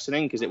leg pressing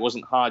in because it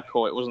wasn't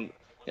hardcore, it wasn't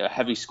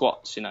heavy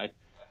squats,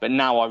 But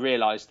now I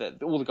realise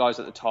that all the guys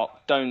at the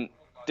top don't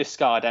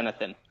discard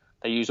anything;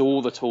 they use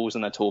all the tools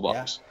in their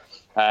toolbox.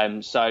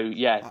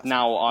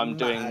 Now I'm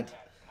doing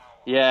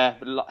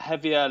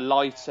heavier,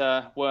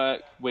 lighter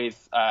work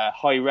with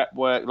high rep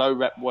work, low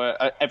rep work,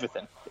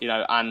 everything,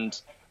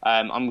 And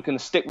I'm going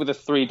to stick with a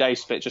 3-day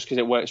split just because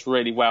it works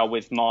really well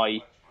with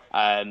my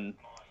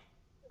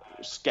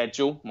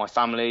schedule, my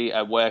family,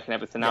 work and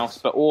everything else,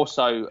 but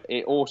also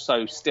it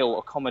also still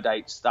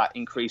accommodates that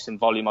increase in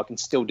volume. I can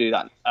still do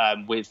that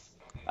with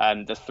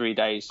the 3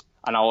 days,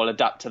 and I will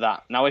adapt to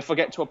that. Now if I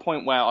get to a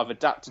point where I've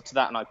adapted to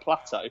that and I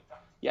plateau,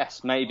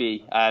 yes,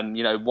 maybe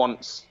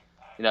once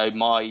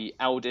my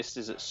eldest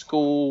is at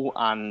school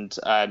and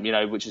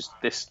which is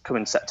this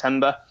coming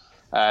September,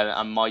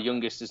 and my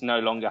youngest is no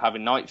longer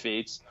having night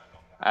feeds,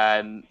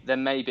 then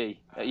maybe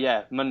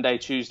Monday,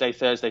 Tuesday,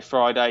 Thursday,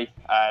 Friday,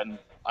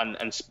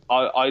 and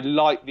I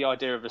like the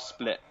idea of a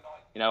split.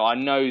 I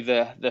know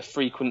the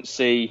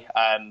frequency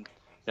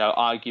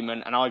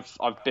argument, and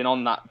I've been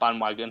on that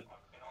bandwagon,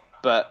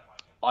 but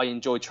I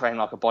enjoy training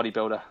like a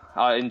bodybuilder.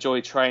 I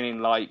enjoy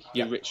training like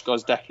your Rich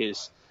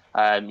Gosdeckers,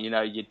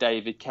 your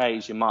David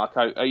Kays, your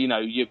Marco,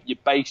 your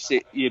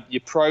basic,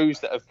 your pros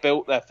that have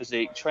built their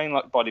physique, train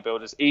like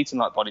bodybuilders, eating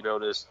like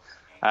bodybuilders.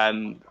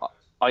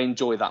 I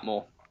enjoy that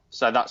more.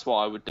 So that's what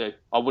I would do.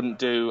 I wouldn't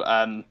do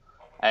a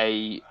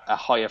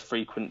higher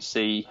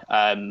frequency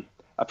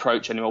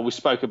approach anymore. We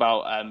spoke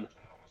about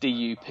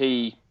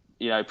DUP,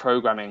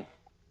 programming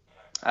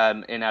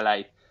in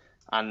LA,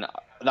 and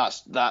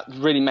that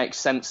really makes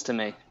sense to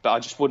me. But I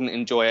just wouldn't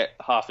enjoy it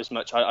half as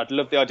much. I'd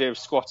love the idea of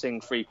squatting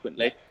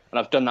frequently, and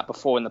I've done that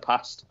before in the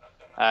past.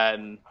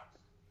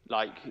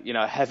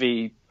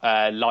 Heavy,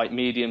 light,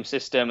 medium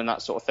system and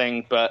that sort of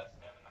thing. But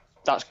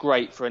that's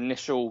great for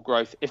initial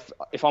growth.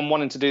 If I'm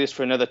wanting to do this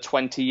for another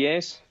 20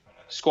 years,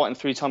 squatting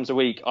 3 times a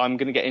week, I'm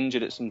going to get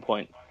injured at some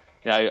point.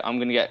 I'm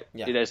going to get.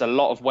 There's a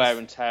lot of wear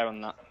and tear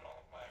on that.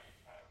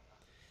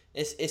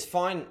 It's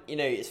fine.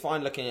 It's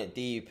fine looking at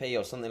DUP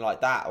or something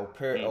like that,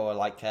 or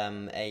like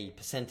a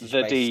percentage.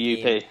 The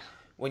DUP.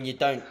 When you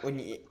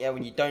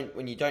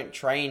don't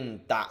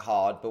train that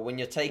hard, but when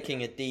you're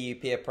taking a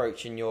DUP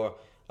approach and you're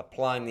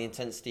applying the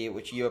intensity at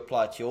which you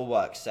apply to your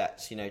work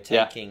sets,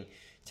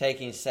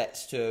 taking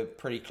sets to a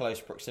pretty close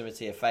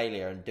proximity of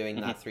failure and doing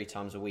that 3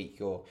 times a week,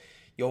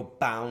 you're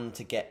bound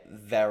to get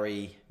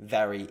very,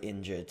 very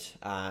injured.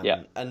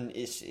 And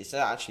it's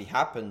actually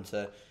happened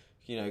to,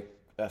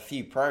 a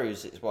few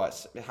pros.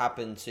 It's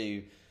happened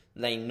to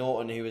Lane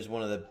Norton, who was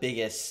one of the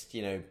biggest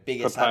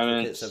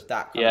advocates of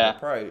that kind of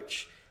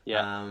approach.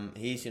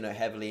 He's,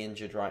 heavily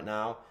injured right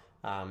now,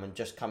 and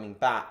just coming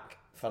back,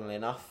 funnily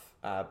enough.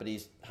 But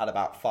he's had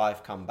about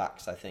 5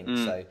 comebacks, I think.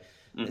 So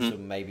this will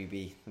maybe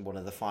be one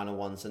of the final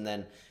ones. And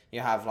then you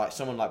have like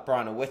someone like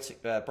Brian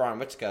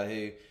Whittaker,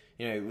 who,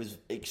 was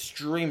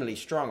extremely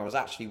strong. I was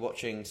actually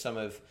watching some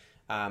of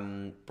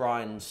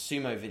Brian's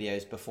sumo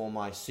videos before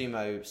my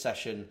sumo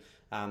session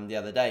the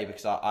other day,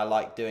 because I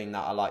like doing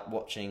that. I like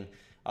watching.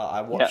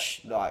 I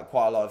watch like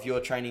quite a lot of your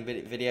training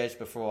videos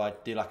before I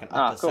do like an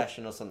upper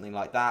session or something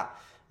like that.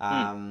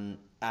 And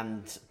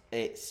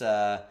it's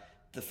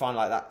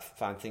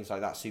find things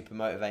like that super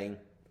motivating.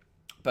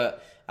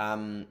 But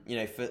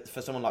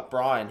for someone like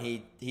Brian,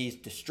 he's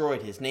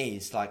destroyed his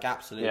knees, like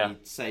absolutely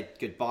said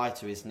goodbye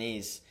to his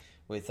knees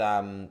with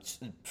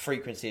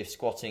frequency of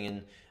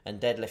squatting and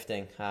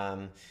deadlifting.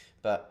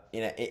 But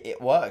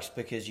it works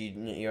because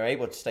you're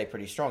able to stay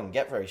pretty strong and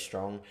get very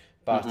strong.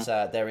 But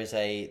there is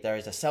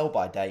a sell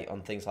by date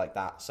on things like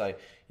that. So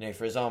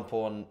for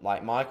example, on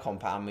like my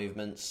compound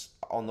movements,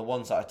 on the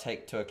ones that I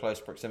take to a close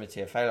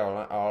proximity of failure,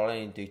 I'll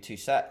only do 2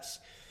 sets.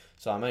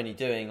 So I'm only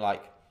doing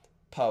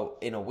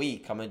in a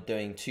week, I'm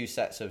doing 2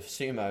 sets of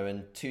sumo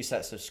and 2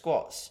 sets of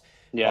squats.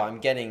 But I'm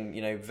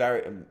getting,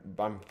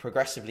 I'm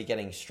progressively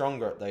getting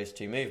stronger at those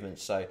 2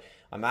 movements. So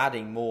I'm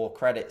adding more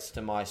credits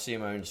to my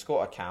sumo and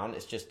squat account.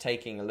 It's just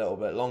taking a little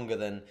bit longer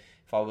than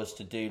if I was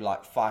to do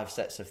like 5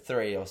 sets of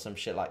 3 or some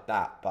shit like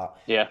that. But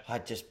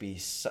I'd just be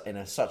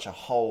in such a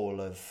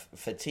hole of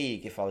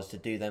fatigue if I was to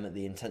do them at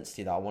the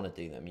intensity that I want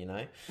to do them,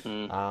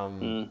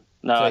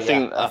 No, so, I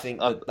think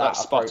that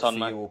that's approach spot on, for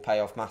mate. you will pay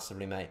off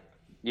massively, mate.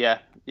 Yeah.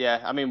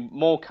 I mean,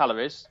 more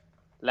calories,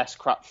 less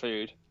crap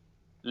food,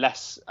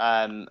 less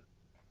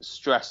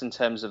stress in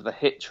terms of the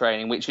HIIT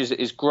training, which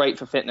is great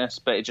for fitness,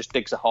 but it just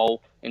digs a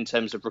hole in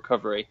terms of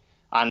recovery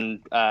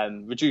and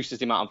reduces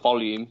the amount of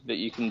volume that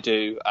you can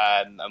do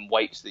and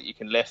weights that you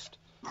can lift.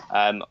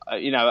 I'm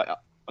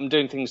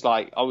doing things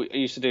like I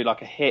used to do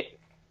like a HIIT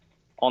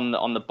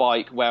on the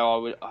bike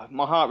where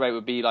my heart rate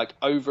would be like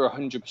over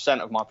 100%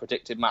 of my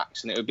predicted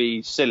max, and it would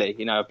be silly.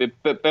 I've been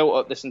built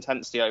up this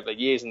intensity over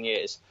years and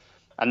years,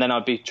 and then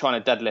I'd be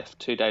trying to deadlift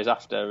 2 days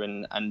after,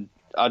 and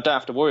I don't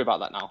have to worry about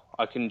that now.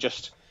 I can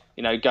just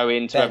go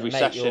into every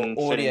session.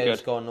 Your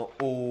audio's gone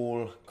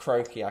all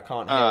croaky. I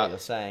can't hear what you're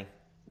saying.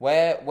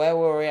 Where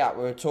were we at?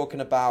 We were talking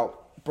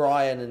about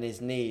Brian and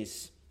his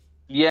knees.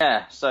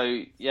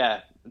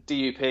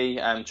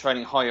 DUP,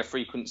 training higher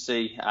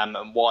frequency, and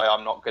why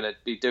I'm not going to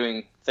be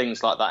doing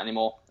things like that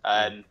anymore.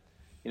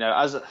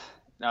 As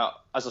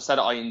I said,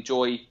 I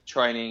enjoy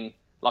training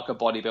like a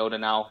bodybuilder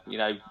now.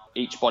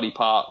 Each body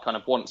part kind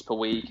of once per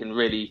week, and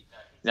really,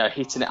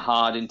 hitting it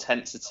hard,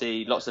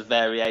 intensity, lots of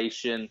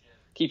variation,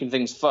 keeping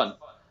things fun.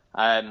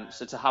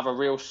 So to have a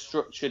real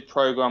structured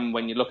program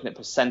when you're looking at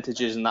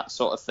percentages and that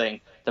sort of thing,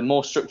 the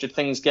more structured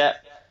things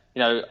get,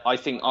 I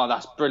think,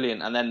 that's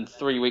brilliant. And then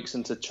 3 weeks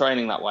into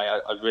training that way,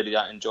 I really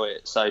don't enjoy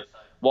it. So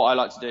what I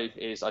like to do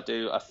is I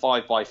do a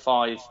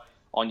 5x5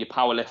 on your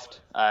power lift.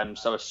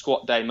 So a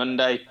squat day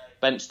Monday,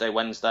 bench day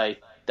Wednesday,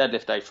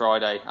 deadlift day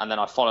Friday, and then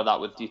I follow that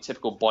with your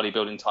typical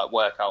bodybuilding type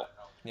workout.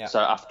 Yeah. So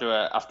after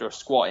a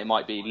squat, it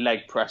might be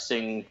leg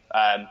pressing,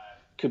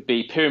 could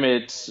be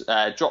pyramids,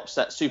 drop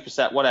set,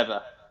 superset,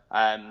 whatever.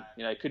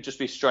 It could just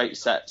be straight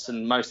sets,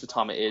 and most of the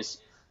time it is.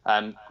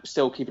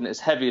 Still keeping it as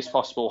heavy as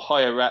possible,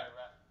 higher rep,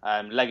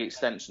 leg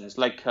extensions,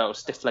 leg curls,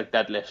 stiff leg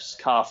deadlifts,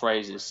 calf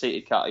raises,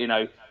 seated calf,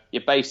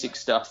 your basic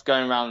stuff,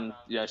 going around,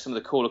 some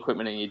of the cool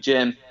equipment in your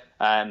gym,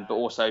 but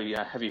also,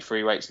 heavy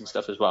free weights and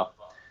stuff as well.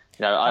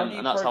 How do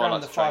you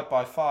program the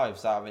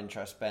 5x5s out of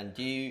interest, Ben?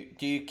 Do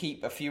you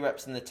keep a few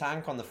reps in the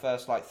tank on the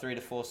first 3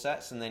 to 4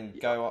 sets and then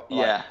go up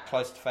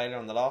close to failure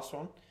on the last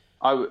one?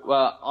 I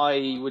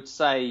would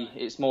say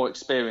it's more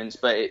experience,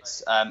 but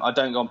it's I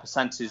don't go on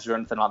percentages or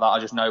anything like that. I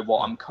just know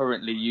what I'm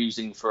currently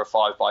using for a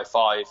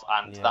 5x5,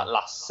 and that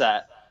last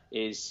set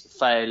is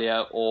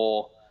failure,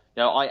 or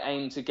I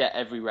aim to get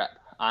every rep,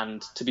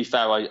 and to be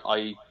fair,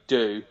 I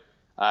do,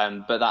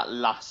 but that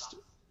last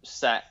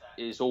set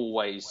is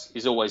always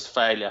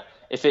failure.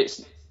 If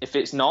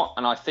it's not,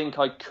 and I think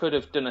I could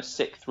have done a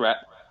 6th rep,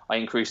 I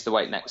increase the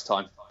weight next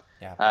time.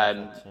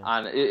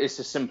 And it's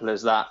as simple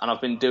as that. And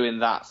I've been doing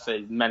that for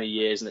many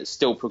years, and it's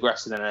still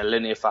progressing in a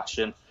linear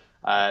fashion.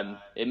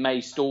 It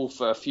may stall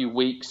for a few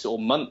weeks or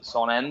months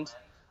on end.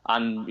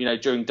 And,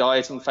 during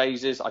dieting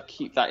phases, I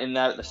keep that in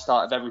there at the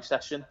start of every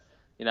session,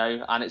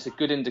 and it's a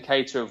good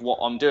indicator of what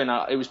I'm doing.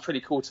 It was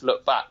pretty cool to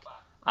look back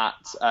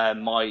at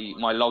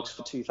my logs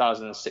for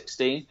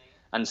 2016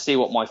 and see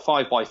what my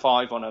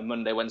 5x5 on a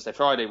Monday, Wednesday,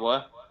 Friday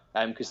were,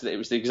 because it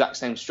was the exact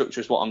same structure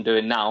as what I'm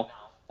doing now.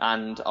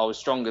 And I was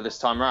stronger this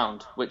time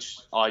around, which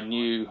I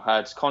knew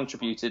had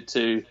contributed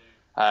to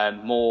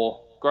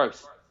more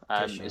growth.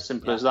 As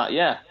simple as that.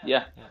 Yeah.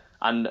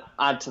 and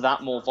add to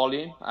that more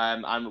volume.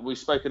 And we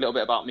spoke a little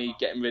bit about me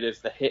getting rid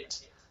of the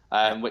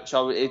HIIT, which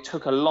it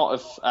took a lot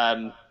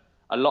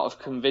of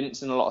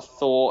convincing, a lot of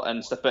thought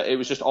and stuff, but it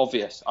was just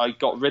obvious. I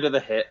got rid of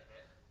the HIIT,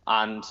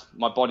 and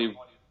my body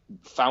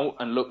felt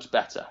and looked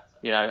better.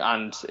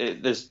 And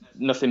there's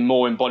nothing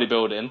more in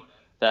bodybuilding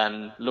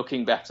than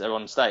looking better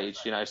on stage.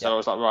 So I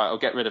was like, right, I'll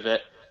get rid of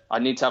it. I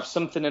need to have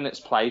something in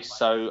its place.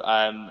 So,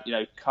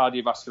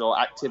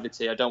 cardiovascular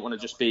activity. I don't want to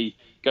just be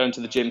going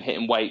to the gym,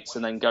 hitting weights,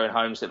 and then going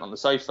home, sitting on the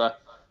sofa.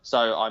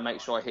 So I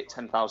make sure I hit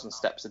 10,000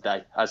 steps a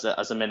day as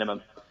a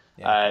minimum.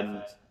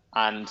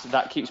 And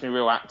that keeps me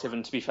real active.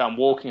 And to be fair, I'm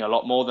walking a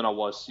lot more than I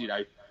was,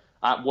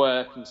 at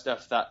work and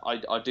stuff. That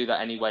I do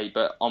that anyway.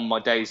 But on my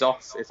days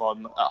off, if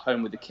I'm at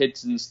home with the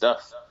kids and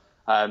stuff,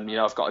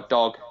 I've got a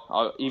dog.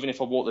 Even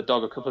if I walk the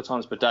dog a couple of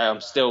times per day,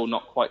 I'm still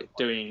not quite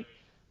doing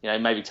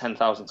maybe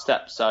 10,000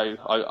 steps. So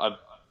I'm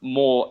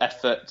more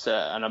effort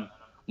and I'm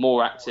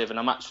more active, and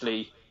I'm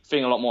actually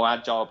feeling a lot more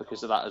agile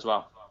because of that as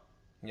well.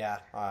 Yeah,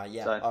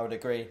 so, I would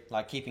agree.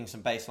 Like, keeping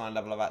some baseline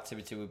level of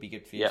activity would be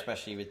good for you,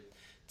 especially with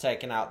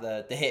taking out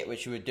the HIIT,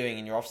 which you were doing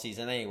in your off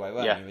season anyway,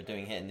 weren't you? You were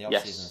doing HIIT in the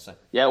off season. So.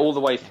 Yeah, all the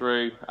way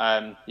through.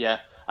 And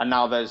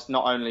now there's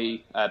not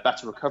only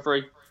better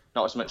recovery,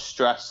 not as much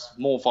stress,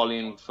 more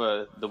volume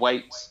for the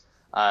weights.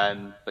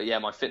 But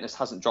my fitness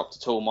hasn't dropped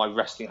at all. My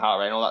resting heart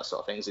rate and all that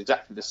sort of thing is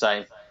exactly the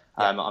same.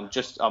 I'm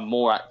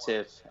more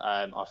active.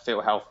 I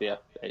feel healthier.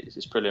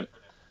 It's brilliant.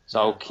 So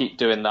I'll keep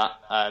doing that.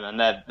 And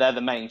they're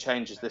the main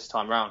changes this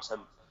time around. So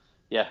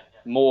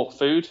more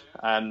food,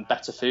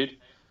 better food,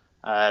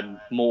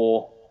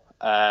 more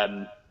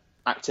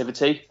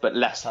activity, but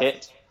less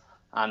HIIT,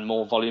 and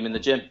more volume in the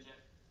gym.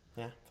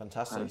 Yeah,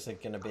 fantastic. It's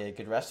going to be a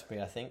good recipe,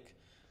 I think.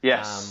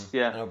 Yes,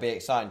 And it'll be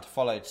exciting to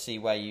follow, to see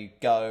where you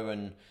go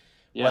and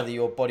whether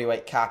your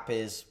bodyweight cap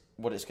is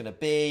what it's going to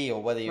be,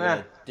 or whether you're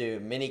going to do a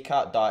mini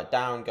cut, diet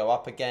down, go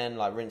up again,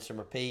 like rinse and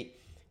repeat.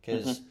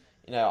 Because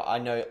I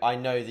know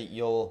that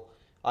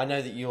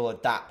you'll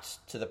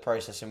adapt to the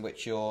process in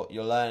which you're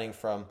learning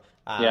from,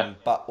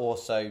 but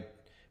also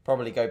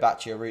probably go back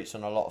to your roots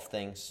on a lot of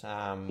things,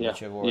 which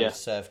have always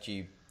served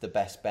you the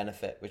best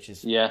benefit, which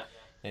is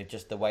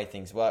just the way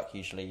things work.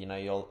 Usually,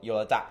 you'll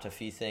adapt a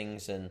few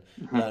things and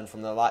learn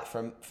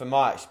from from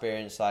my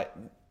experience. Like,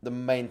 the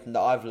main thing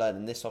that I've learned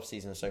in this off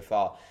season so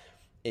far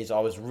is I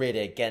was really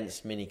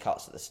against mini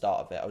cuts at the start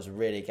of it. I was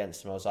really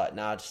against them. I was like,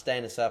 nah, just stay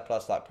in a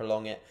surplus, like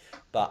prolong it.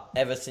 But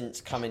ever since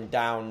coming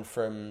down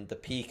from the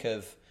peak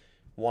of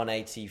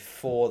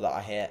 184 that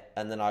I hit,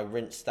 and then I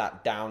rinsed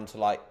that down to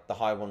like the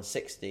high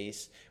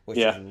 160s, which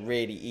is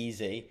really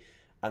easy.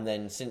 And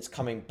then since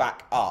coming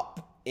back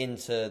up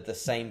into the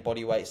same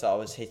body weights that I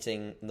was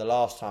hitting the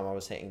last time I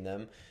was hitting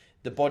them,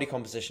 the body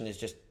composition is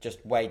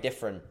just way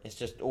different. It's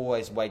just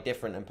always way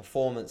different, and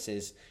performance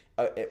is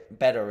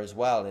better as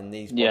well in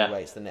these body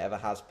weights than it ever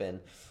has been.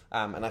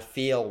 And I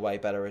feel way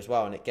better as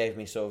well, and it gave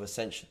me sort of a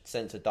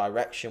sense of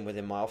direction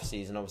within my off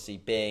season. Obviously,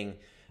 being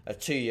a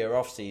 2-year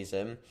off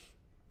season,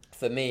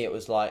 for me it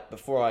was like,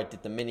 before I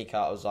did the mini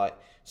cut, I was like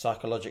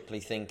psychologically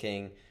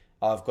thinking,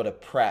 I've got to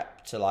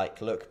prep to like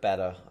look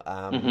better.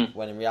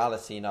 When in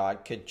reality, I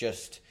could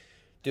just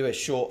do a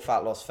short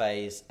fat loss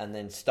phase and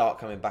then start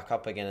coming back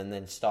up again, and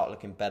then start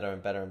looking better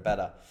and better and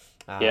better.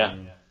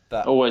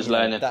 But always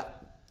learning.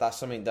 That's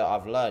something that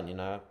I've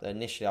learned.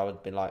 Initially I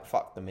would be like,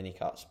 fuck the mini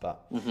cuts,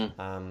 but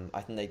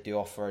I think they do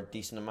offer a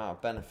decent amount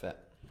of benefit.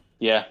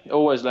 Yeah,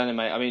 always learning,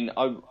 mate. I mean,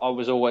 I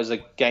was always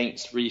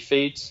against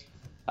refeeds.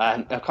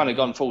 I've kind of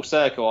gone full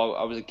circle.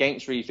 I was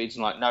against refeeds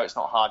and like, no, it's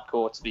not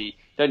hardcore to be.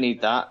 Don't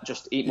need that.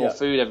 Just eat more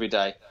food every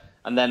day.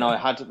 And then I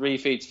had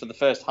refeeds for the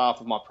first half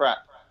of my prep,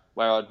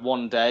 where I'd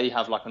one day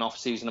have like an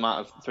off-season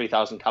amount of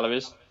 3,000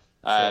 calories,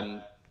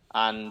 and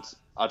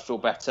I'd feel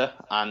better.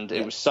 And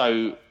it was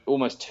so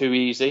almost too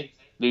easy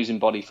losing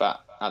body fat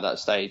at that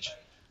stage.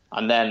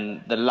 And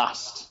then the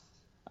last,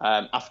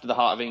 after the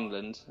Heart of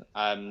England,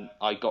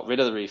 I got rid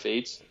of the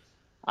refeeds.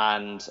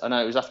 And I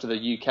know it was after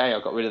the UK I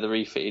got rid of the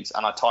refeeds,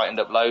 and I tightened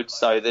up loads.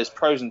 So there's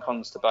pros and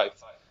cons to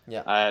both.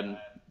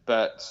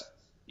 But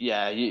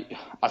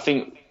I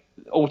think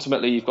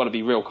ultimately you've got to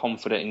be real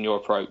confident in your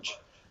approach,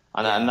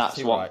 and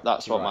that's what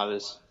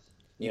matters.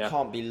 You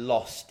can't be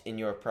lost in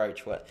your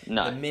approach.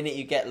 The minute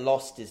you get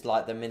lost is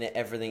like the minute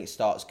everything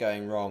starts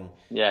going wrong.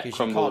 Because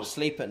you can't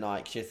sleep at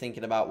night because you're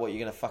thinking about what you're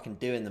going to fucking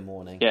do in the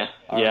morning. I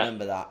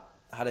remember that.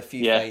 I had a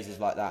few phases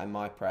like that in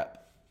my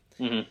prep.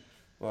 Where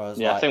I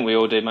was I think we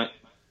all did, mate.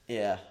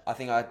 Yeah, I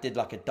think I did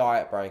like a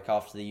diet break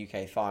after the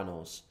UK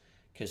finals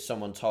because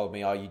someone told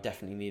me, you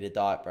definitely need a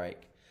diet break.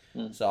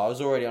 So I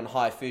was already on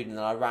high food, and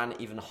then I ran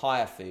even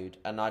higher food,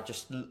 and I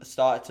just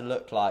started to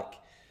look like,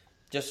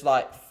 just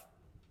like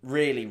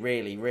really,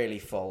 really, really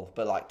full,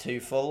 but like too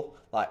full,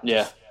 like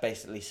just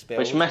basically spilled.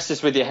 Which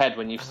messes with your head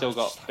when you've still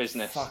got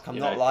business. Fuck, I'm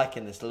not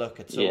liking this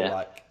look at all.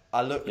 Like,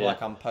 I look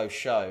like I'm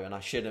post-show, and I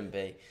shouldn't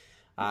be.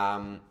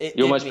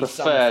 You almost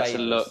prefer to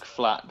look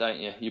flat, don't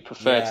you? You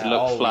prefer to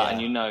look flat,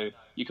 and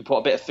you can put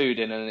a bit of food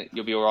in and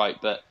you'll be all right.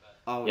 But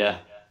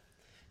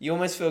you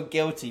almost feel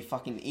guilty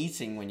fucking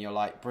eating when you're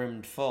like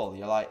brimmed full.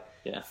 You're like,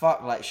 Yeah.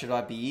 fuck, like, should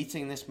I be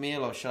eating this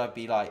meal or should I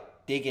be like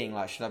digging?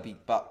 Like, should I be?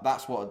 But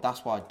that's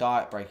why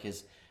diet break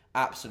is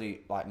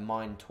absolute like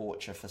mind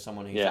torture for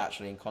someone who's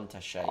actually in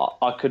contest shape.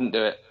 I couldn't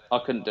do it.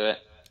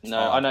 It's No,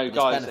 hard, I know but it's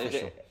guys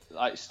beneficial.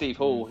 like Steve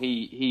Hall.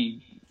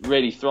 He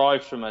really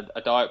thrived from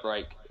a diet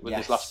break with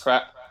his last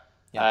prep.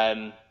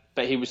 Yeah.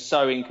 But he was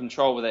so in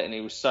control with it and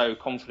he was so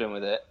confident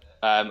with it.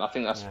 I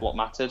think that's what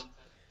mattered.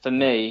 For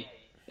me,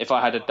 if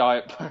I had a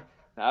diet,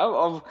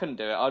 no, I couldn't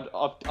do it.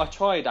 I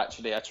tried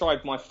actually. I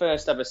tried my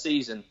first ever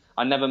season.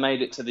 I never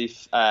made it to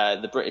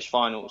the British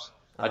finals.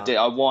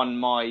 I won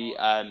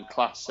my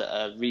class at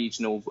a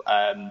regional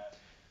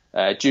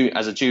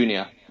as a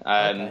junior,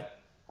 and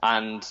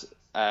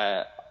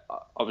I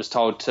was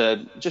told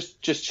to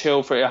just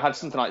chill for it. I had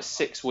something like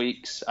 6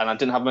 weeks, and I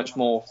didn't have much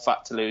more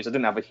fat to lose. I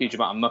didn't have a huge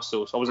amount of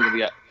muscle, so I wasn't going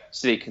to get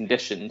silly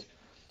conditioned.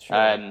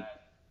 Sure.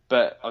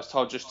 But I was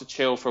told just to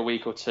chill for a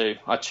week or two.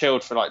 I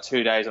chilled for like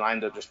 2 days, and I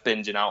ended up just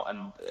binging out,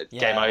 and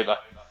game over.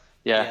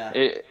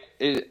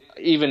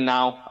 Even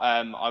now,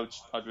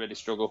 I'd really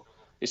struggle.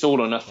 It's all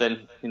or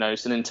nothing. You know,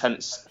 it's an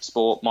intense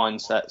sport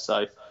mindset.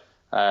 So,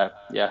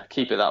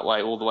 keep it that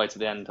way all the way to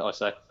the end, I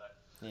say.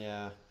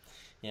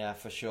 Yeah,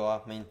 for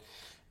sure. I mean,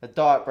 a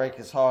diet break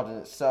is hard in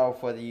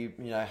itself, whether you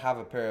have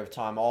a period of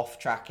time off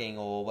tracking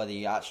or whether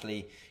you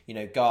actually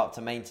go up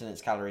to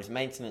maintenance calories.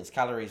 Maintenance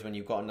calories when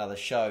you've got another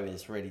show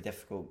is really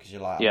difficult because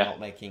you're like, I'm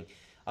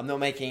not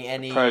making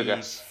any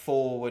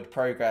forward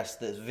progress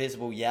that's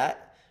visible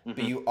yet,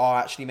 but you are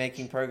actually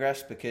making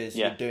progress because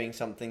you're doing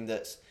something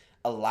that's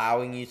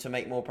allowing you to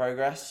make more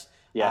progress.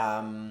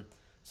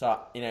 So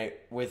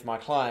with my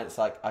clients,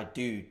 like, I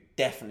do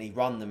definitely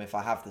run them if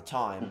I have the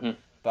time.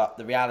 But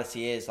the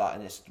reality is, like,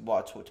 and it's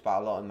what I talked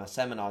about a lot in my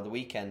seminar the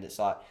weekend, it's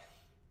like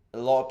a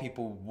lot of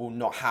people will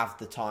not have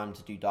the time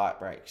to do diet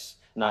breaks.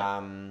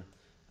 No.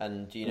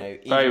 And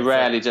very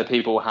rarely do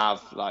people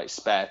have like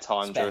spare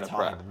time during a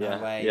prep. No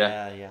way.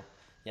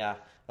 Yeah.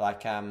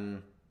 Like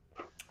I'm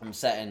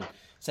setting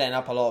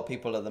up a lot of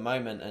people at the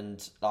moment,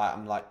 and like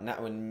I'm like,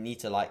 now we need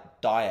to like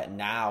diet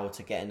now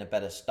to get in a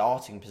better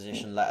starting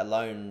position, let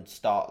alone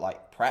start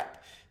like prep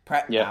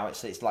now.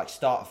 It's like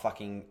start a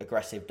fucking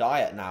aggressive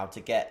diet now to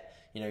get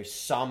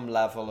some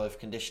level of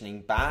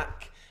conditioning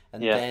back,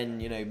 and then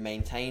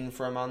maintain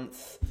for a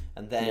month,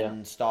 and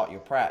then start your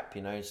prep.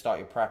 Start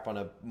your prep on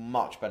a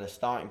much better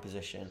starting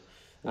position.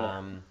 Which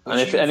and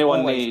if you've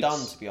anyone always needs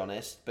done, to be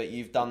honest, but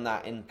you've done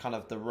that in kind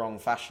of the wrong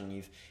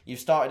fashion. You've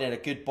started in a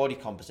good body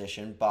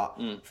composition, but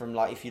from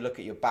like, if you look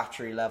at your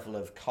battery level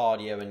of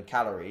cardio and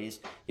calories,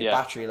 your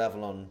battery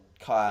level on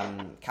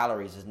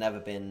calories has never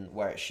been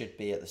where it should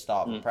be at the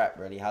start of the prep,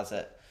 really, has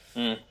it?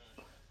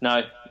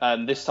 No,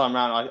 this time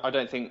around, I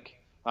don't think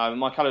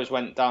my calories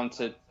went down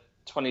to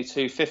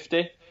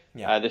 2250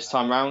 this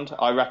time round.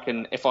 I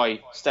reckon if I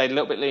stayed a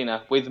little bit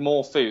leaner with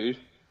more food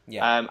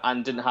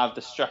and didn't have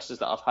the stresses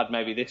that I've had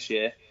maybe this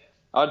year,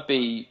 I'd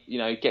be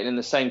getting in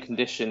the same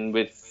condition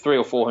with 300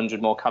 or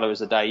 400 more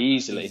calories a day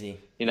easily.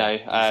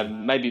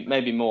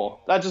 Maybe more.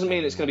 That doesn't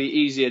mean it's going to be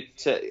easier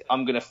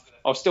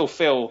I'll still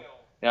feel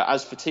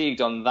as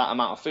fatigued on that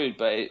amount of food,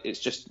 but it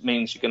just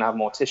means you're going to have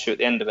more tissue at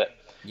the end of it.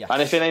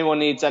 And if anyone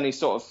needs any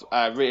sort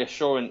of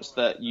reassurance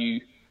that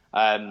you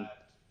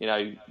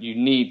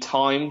need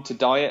time to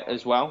diet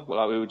as well,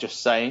 like we were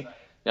just saying,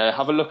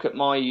 have a look at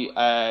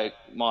my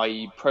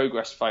my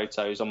progress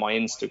photos on my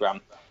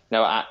Instagram.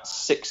 At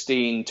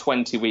 16,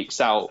 20 weeks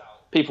out,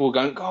 people were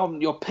going,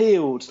 "God, you're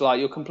peeled! Like,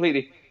 you're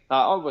completely."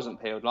 I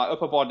wasn't peeled. Like,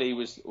 upper body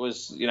was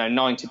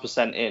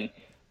 90% in,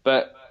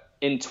 but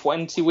in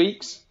 20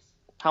 weeks,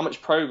 how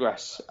much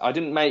progress? I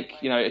didn't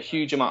make a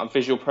huge amount of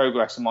visual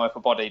progress in my upper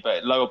body,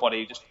 but lower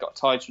body just got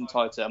tighter and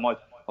tighter. My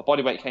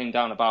body weight came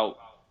down about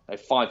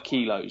 5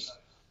 kilos.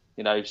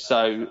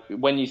 So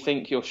when you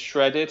think you're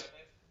shredded,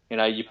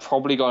 you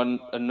probably got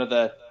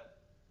another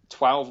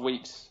 12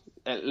 weeks,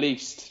 at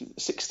least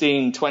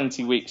 16,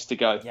 20 weeks to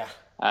go.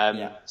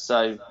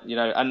 So,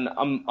 and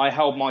I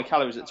held my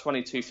calories at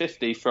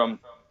 2250 from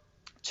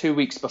 2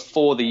 weeks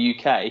before the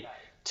UK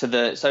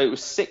so it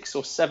was 6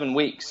 or 7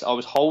 weeks I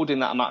was holding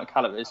that amount of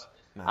calories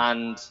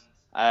and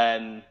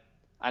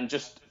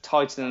just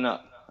tightening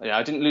up.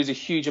 I didn't lose a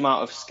huge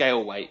amount of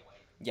scale weight,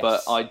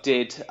 but I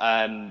did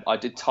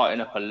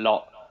tighten up a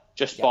lot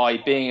just by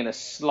being in a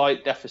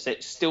slight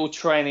deficit, still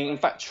training. In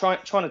fact,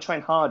 trying to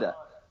train harder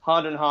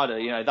and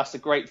harder. That's the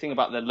great thing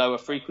about the lower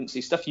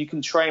frequency stuff. You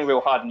can train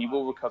real hard and you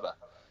will recover.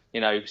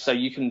 So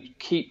you can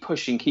keep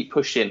pushing,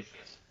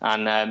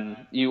 and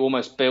you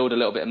almost build a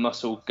little bit of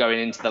muscle going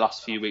into the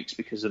last few weeks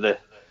because of the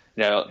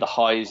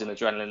highs and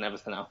adrenaline and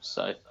everything else.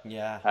 So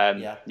I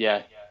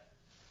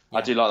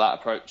do like that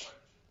approach.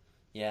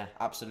 Yeah,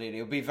 absolutely.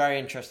 It'll be very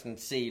interesting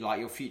to see like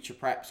your future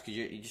preps, because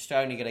you're just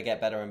only going to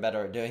get better and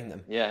better at doing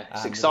them. Yeah,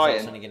 it's exciting.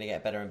 It's only going to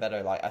get better and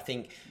better. Like I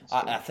think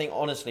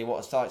honestly,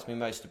 what excites me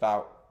most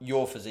about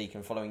your physique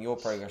and following your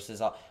progress is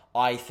that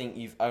I think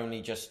you've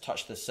only just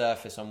touched the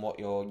surface on what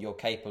you're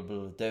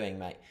capable of doing,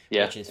 mate.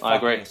 Yeah, which is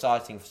fucking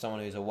exciting for someone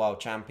who's a world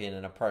champion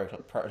and a pro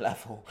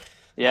level.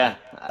 Yeah,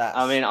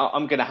 I mean,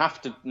 I'm going to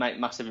have to make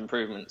massive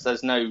improvements.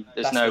 There's no,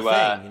 that's the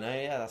thing, you know.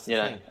 Yeah, that's the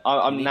thing.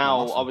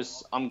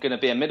 I'm going to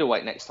be a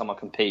middleweight next time I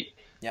compete.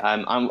 Yeah.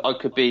 I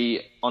could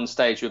be on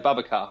stage with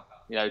Babacar,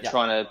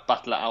 trying to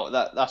battle it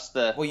out. That's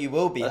the. Well, you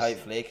will be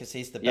hopefully, because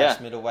he's the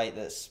best middleweight.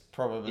 That's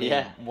probably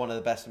one of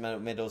the best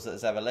middles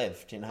that's ever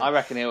lived. You know. I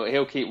reckon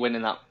he'll keep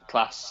winning that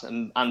class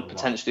and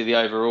potentially the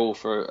overall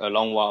for a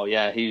long while.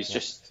 Yeah, he's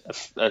just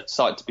a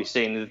sight to be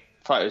seen. The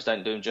photos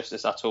don't do him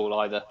justice at all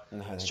either.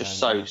 No, it's just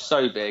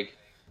so big.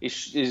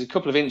 He's a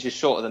couple of inches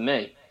shorter than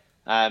me,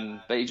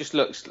 but he just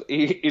looks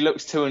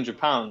 200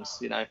 pounds.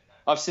 You know,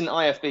 I've seen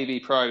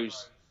IFBB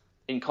pros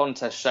in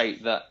contest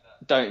shape that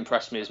don't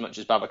impress me as much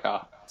as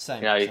Babacar.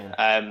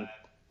 Same.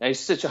 He's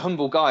such a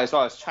humble guy as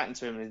well. I was chatting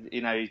to him,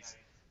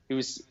 he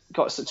was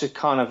got such a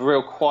kind of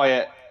real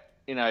quiet,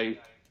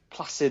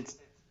 placid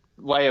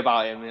way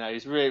about him.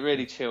 He's really,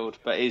 really chilled.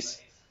 But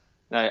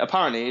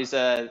apparently he's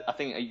a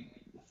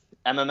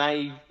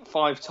MMA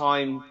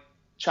 5-time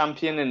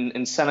champion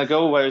in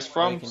Senegal, where he's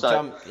from.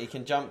 He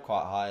can jump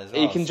quite high as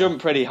well. He can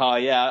jump pretty high,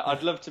 yeah.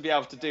 I'd love to be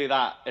able to do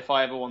that if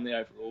I ever won the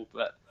overall,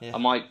 but I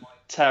might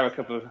tear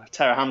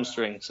a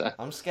hamstring. So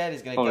I'm scared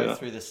he's going to go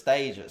through the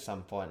stage at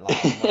some point,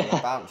 like on one of the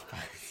bounce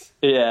packs.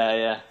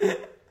 Yeah.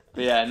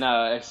 But yeah,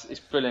 no, it's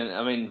brilliant.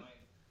 I mean,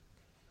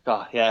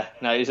 God, yeah,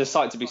 no, it's a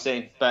sight to be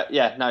seen. But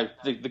yeah, no,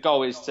 the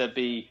goal is to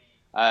be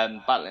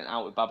battling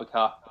out with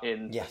Babacar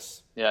in.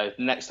 Yes.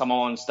 Next time I'm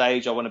on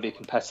stage, I want to be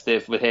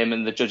competitive with him,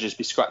 and the judges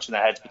be scratching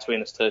their heads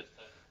between us two.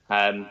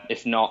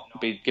 If not,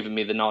 be giving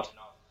me the nod.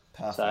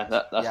 Perfect.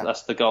 So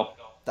that's the goal.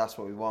 That's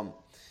what we want.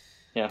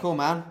 Yeah. Cool,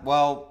 man.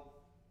 Well,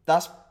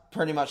 that's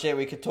pretty much it.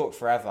 We could talk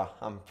forever.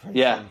 I'm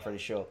pretty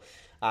sure.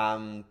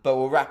 But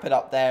we'll wrap it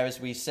up there, as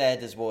we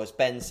said, as well as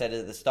Ben said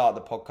at the start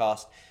of the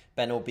podcast.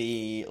 Ben will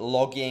be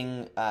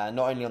logging not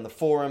only on the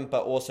forum,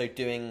 but also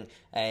doing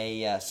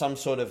some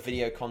sort of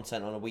video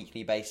content on a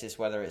weekly basis,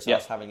 whether it's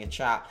us having a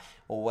chat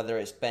or whether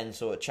it's Ben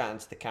sort of chatting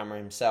to the camera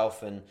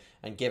himself and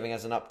giving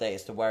us an update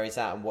as to where he's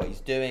at and what he's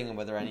doing, and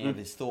whether any of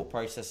his thought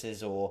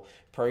processes or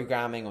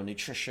programming or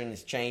nutrition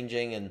is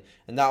changing, and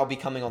that will be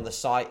coming on the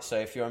site. So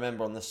if you're a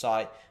member on the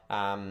site,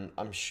 I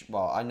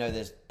know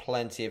there's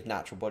plenty of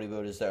natural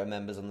bodybuilders that are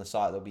members on the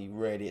site. They'll be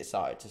really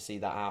excited to see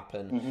that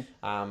happen.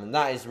 And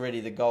that is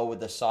really the goal with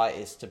the site,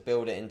 is to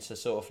build it into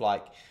sort of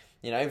like,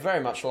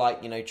 very much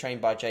like,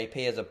 Trained by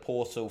JP as a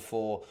portal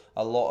for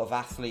a lot of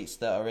athletes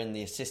that are in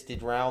the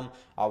assisted realm.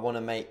 I want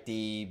to make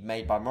the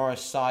Made by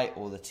Morris site,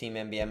 or the Team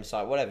MBM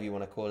site, whatever you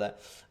want to call it,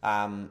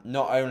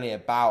 not only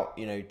about,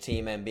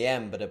 Team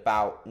MBM, but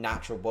about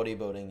natural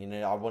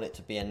bodybuilding. I want it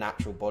to be a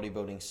natural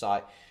bodybuilding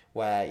site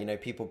where,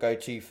 people go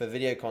to for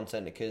video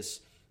content, because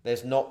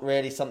there's not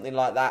really something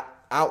like that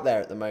out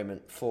there at the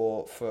moment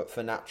for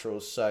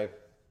naturals. So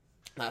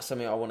that's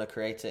something I want to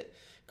create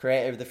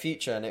over the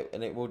future,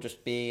 and it will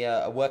just be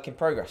a work in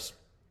progress.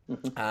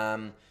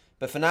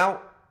 But for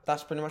now,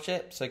 that's pretty much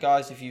it. So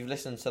guys, if you've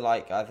listened to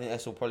I think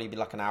this will probably be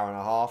like an hour and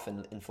a half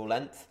in full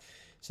length.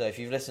 So if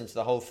you've listened to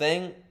the whole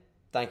thing,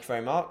 thank you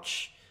very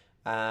much.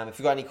 If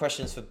you've got any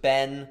questions for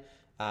Ben,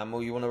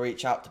 or you want to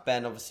reach out to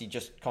Ben, obviously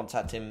just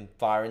contact him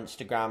via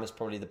Instagram is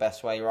probably the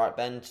best way, right,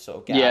 Ben, to sort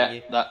of get at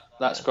you?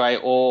 That's great.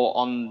 Or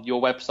on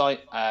your website,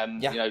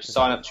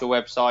 sign up to your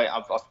website.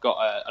 I've got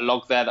a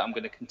log there that I'm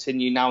going to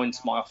continue now into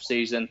my off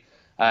season.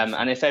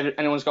 And if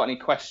anyone's got any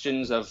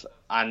questions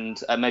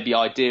and maybe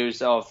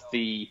ideas of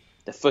the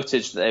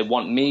footage that they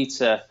want me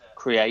to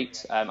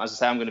create, as I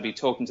say, I'm going to be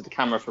talking to the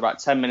camera for about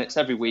 10 minutes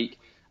every week,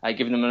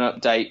 giving them an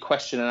update,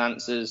 question and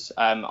answers.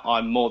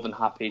 I'm more than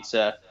happy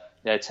to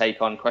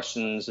take on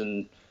questions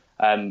and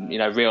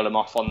reel them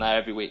off on there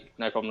every week.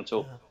 No problem at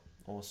all.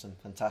 Awesome,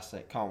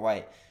 fantastic, can't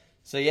wait.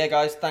 So yeah,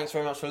 guys, thanks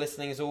very much for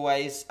listening as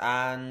always,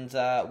 and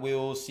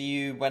we'll see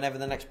you whenever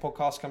the next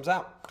podcast comes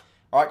out.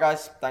 All right,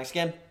 guys, thanks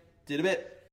again. See you in a bit.